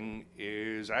advertising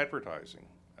is advertising.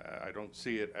 I don't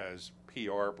see it as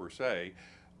PR per se.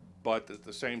 But at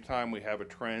the same time, we have a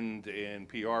trend in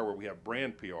PR where we have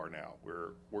brand PR now,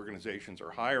 where organizations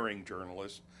are hiring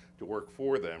journalists to work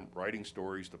for them, writing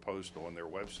stories to post on their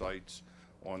websites,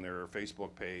 on their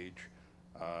Facebook page,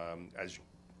 as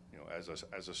you know,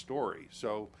 as a story.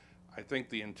 So I think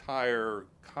the entire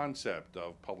concept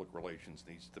of public relations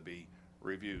needs to be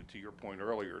reviewed. To your point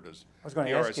earlier, does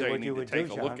PRSA need to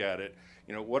take a look at it?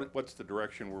 You know, what's the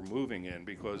direction we're moving in?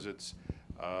 Because it's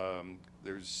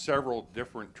there's several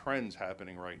different trends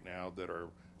happening right now that are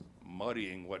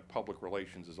muddying what public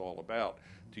relations is all about.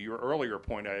 To your earlier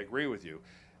point, I agree with you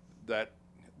that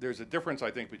there's a difference, I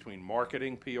think, between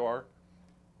marketing PR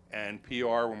and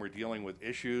PR when we're dealing with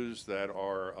issues that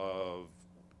are of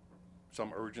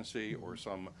some urgency or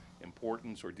some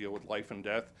importance or deal with life and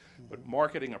death. But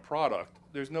marketing a product,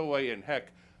 there's no way in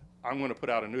heck I'm going to put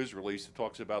out a news release that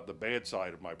talks about the bad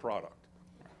side of my product.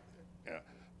 Yeah.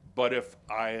 But if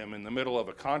I am in the middle of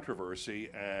a controversy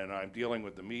and I'm dealing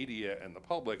with the media and the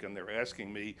public and they're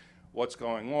asking me what's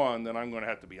going on, then I'm going to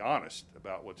have to be honest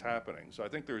about what's happening. So I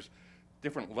think there's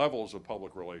different levels of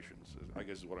public relations, I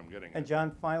guess is what I'm getting at. And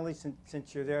John, finally,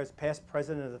 since you're there as past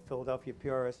president of the Philadelphia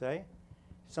PRSA,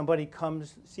 somebody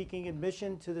comes seeking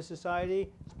admission to the society,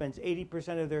 spends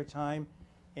 80% of their time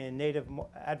in native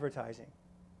advertising.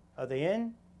 Are they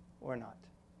in or not?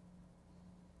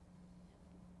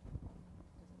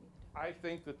 I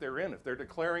think that they're in. If they're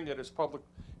declaring it as public,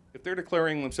 if they're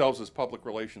declaring themselves as public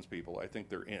relations people, I think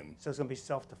they're in. So it's going to be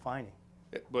self-defining.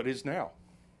 But is now.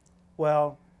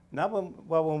 Well,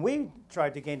 when we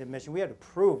tried to gain admission, we had to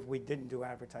prove we didn't do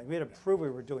advertising. We had to prove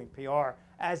we were doing PR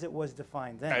as it was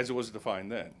defined then. As it was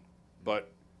defined then.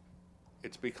 But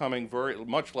it's becoming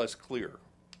much less clear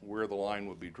where the line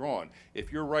would be drawn.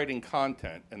 If you're writing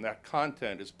content and that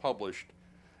content is published,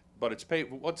 but it's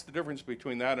paid, what's the difference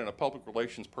between that and a public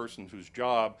relations person whose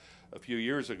job a few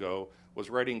years ago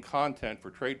was writing content for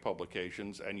trade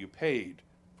publications and you paid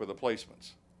for the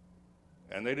placements?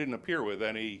 And they didn't appear with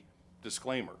any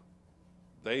disclaimer.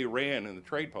 They ran in the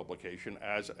trade publication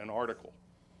as an article.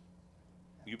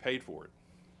 You paid for it.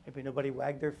 Maybe nobody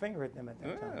wagged their finger at them at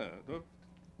that time. Look.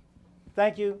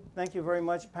 Thank you very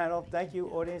much, panel. Thank you,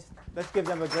 audience. Let's give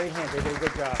them a great hand. They did a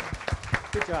good job.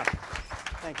 Good job.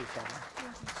 Thank you,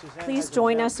 Suzanne. Please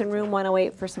join us in room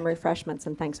 108 for some refreshments,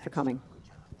 and thanks for coming.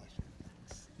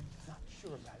 Not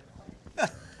sure about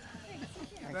it.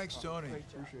 Thanks, Tony.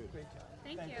 Appreciate it.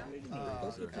 Thank you.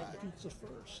 Pizza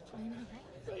first.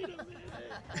 Wait a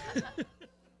minute.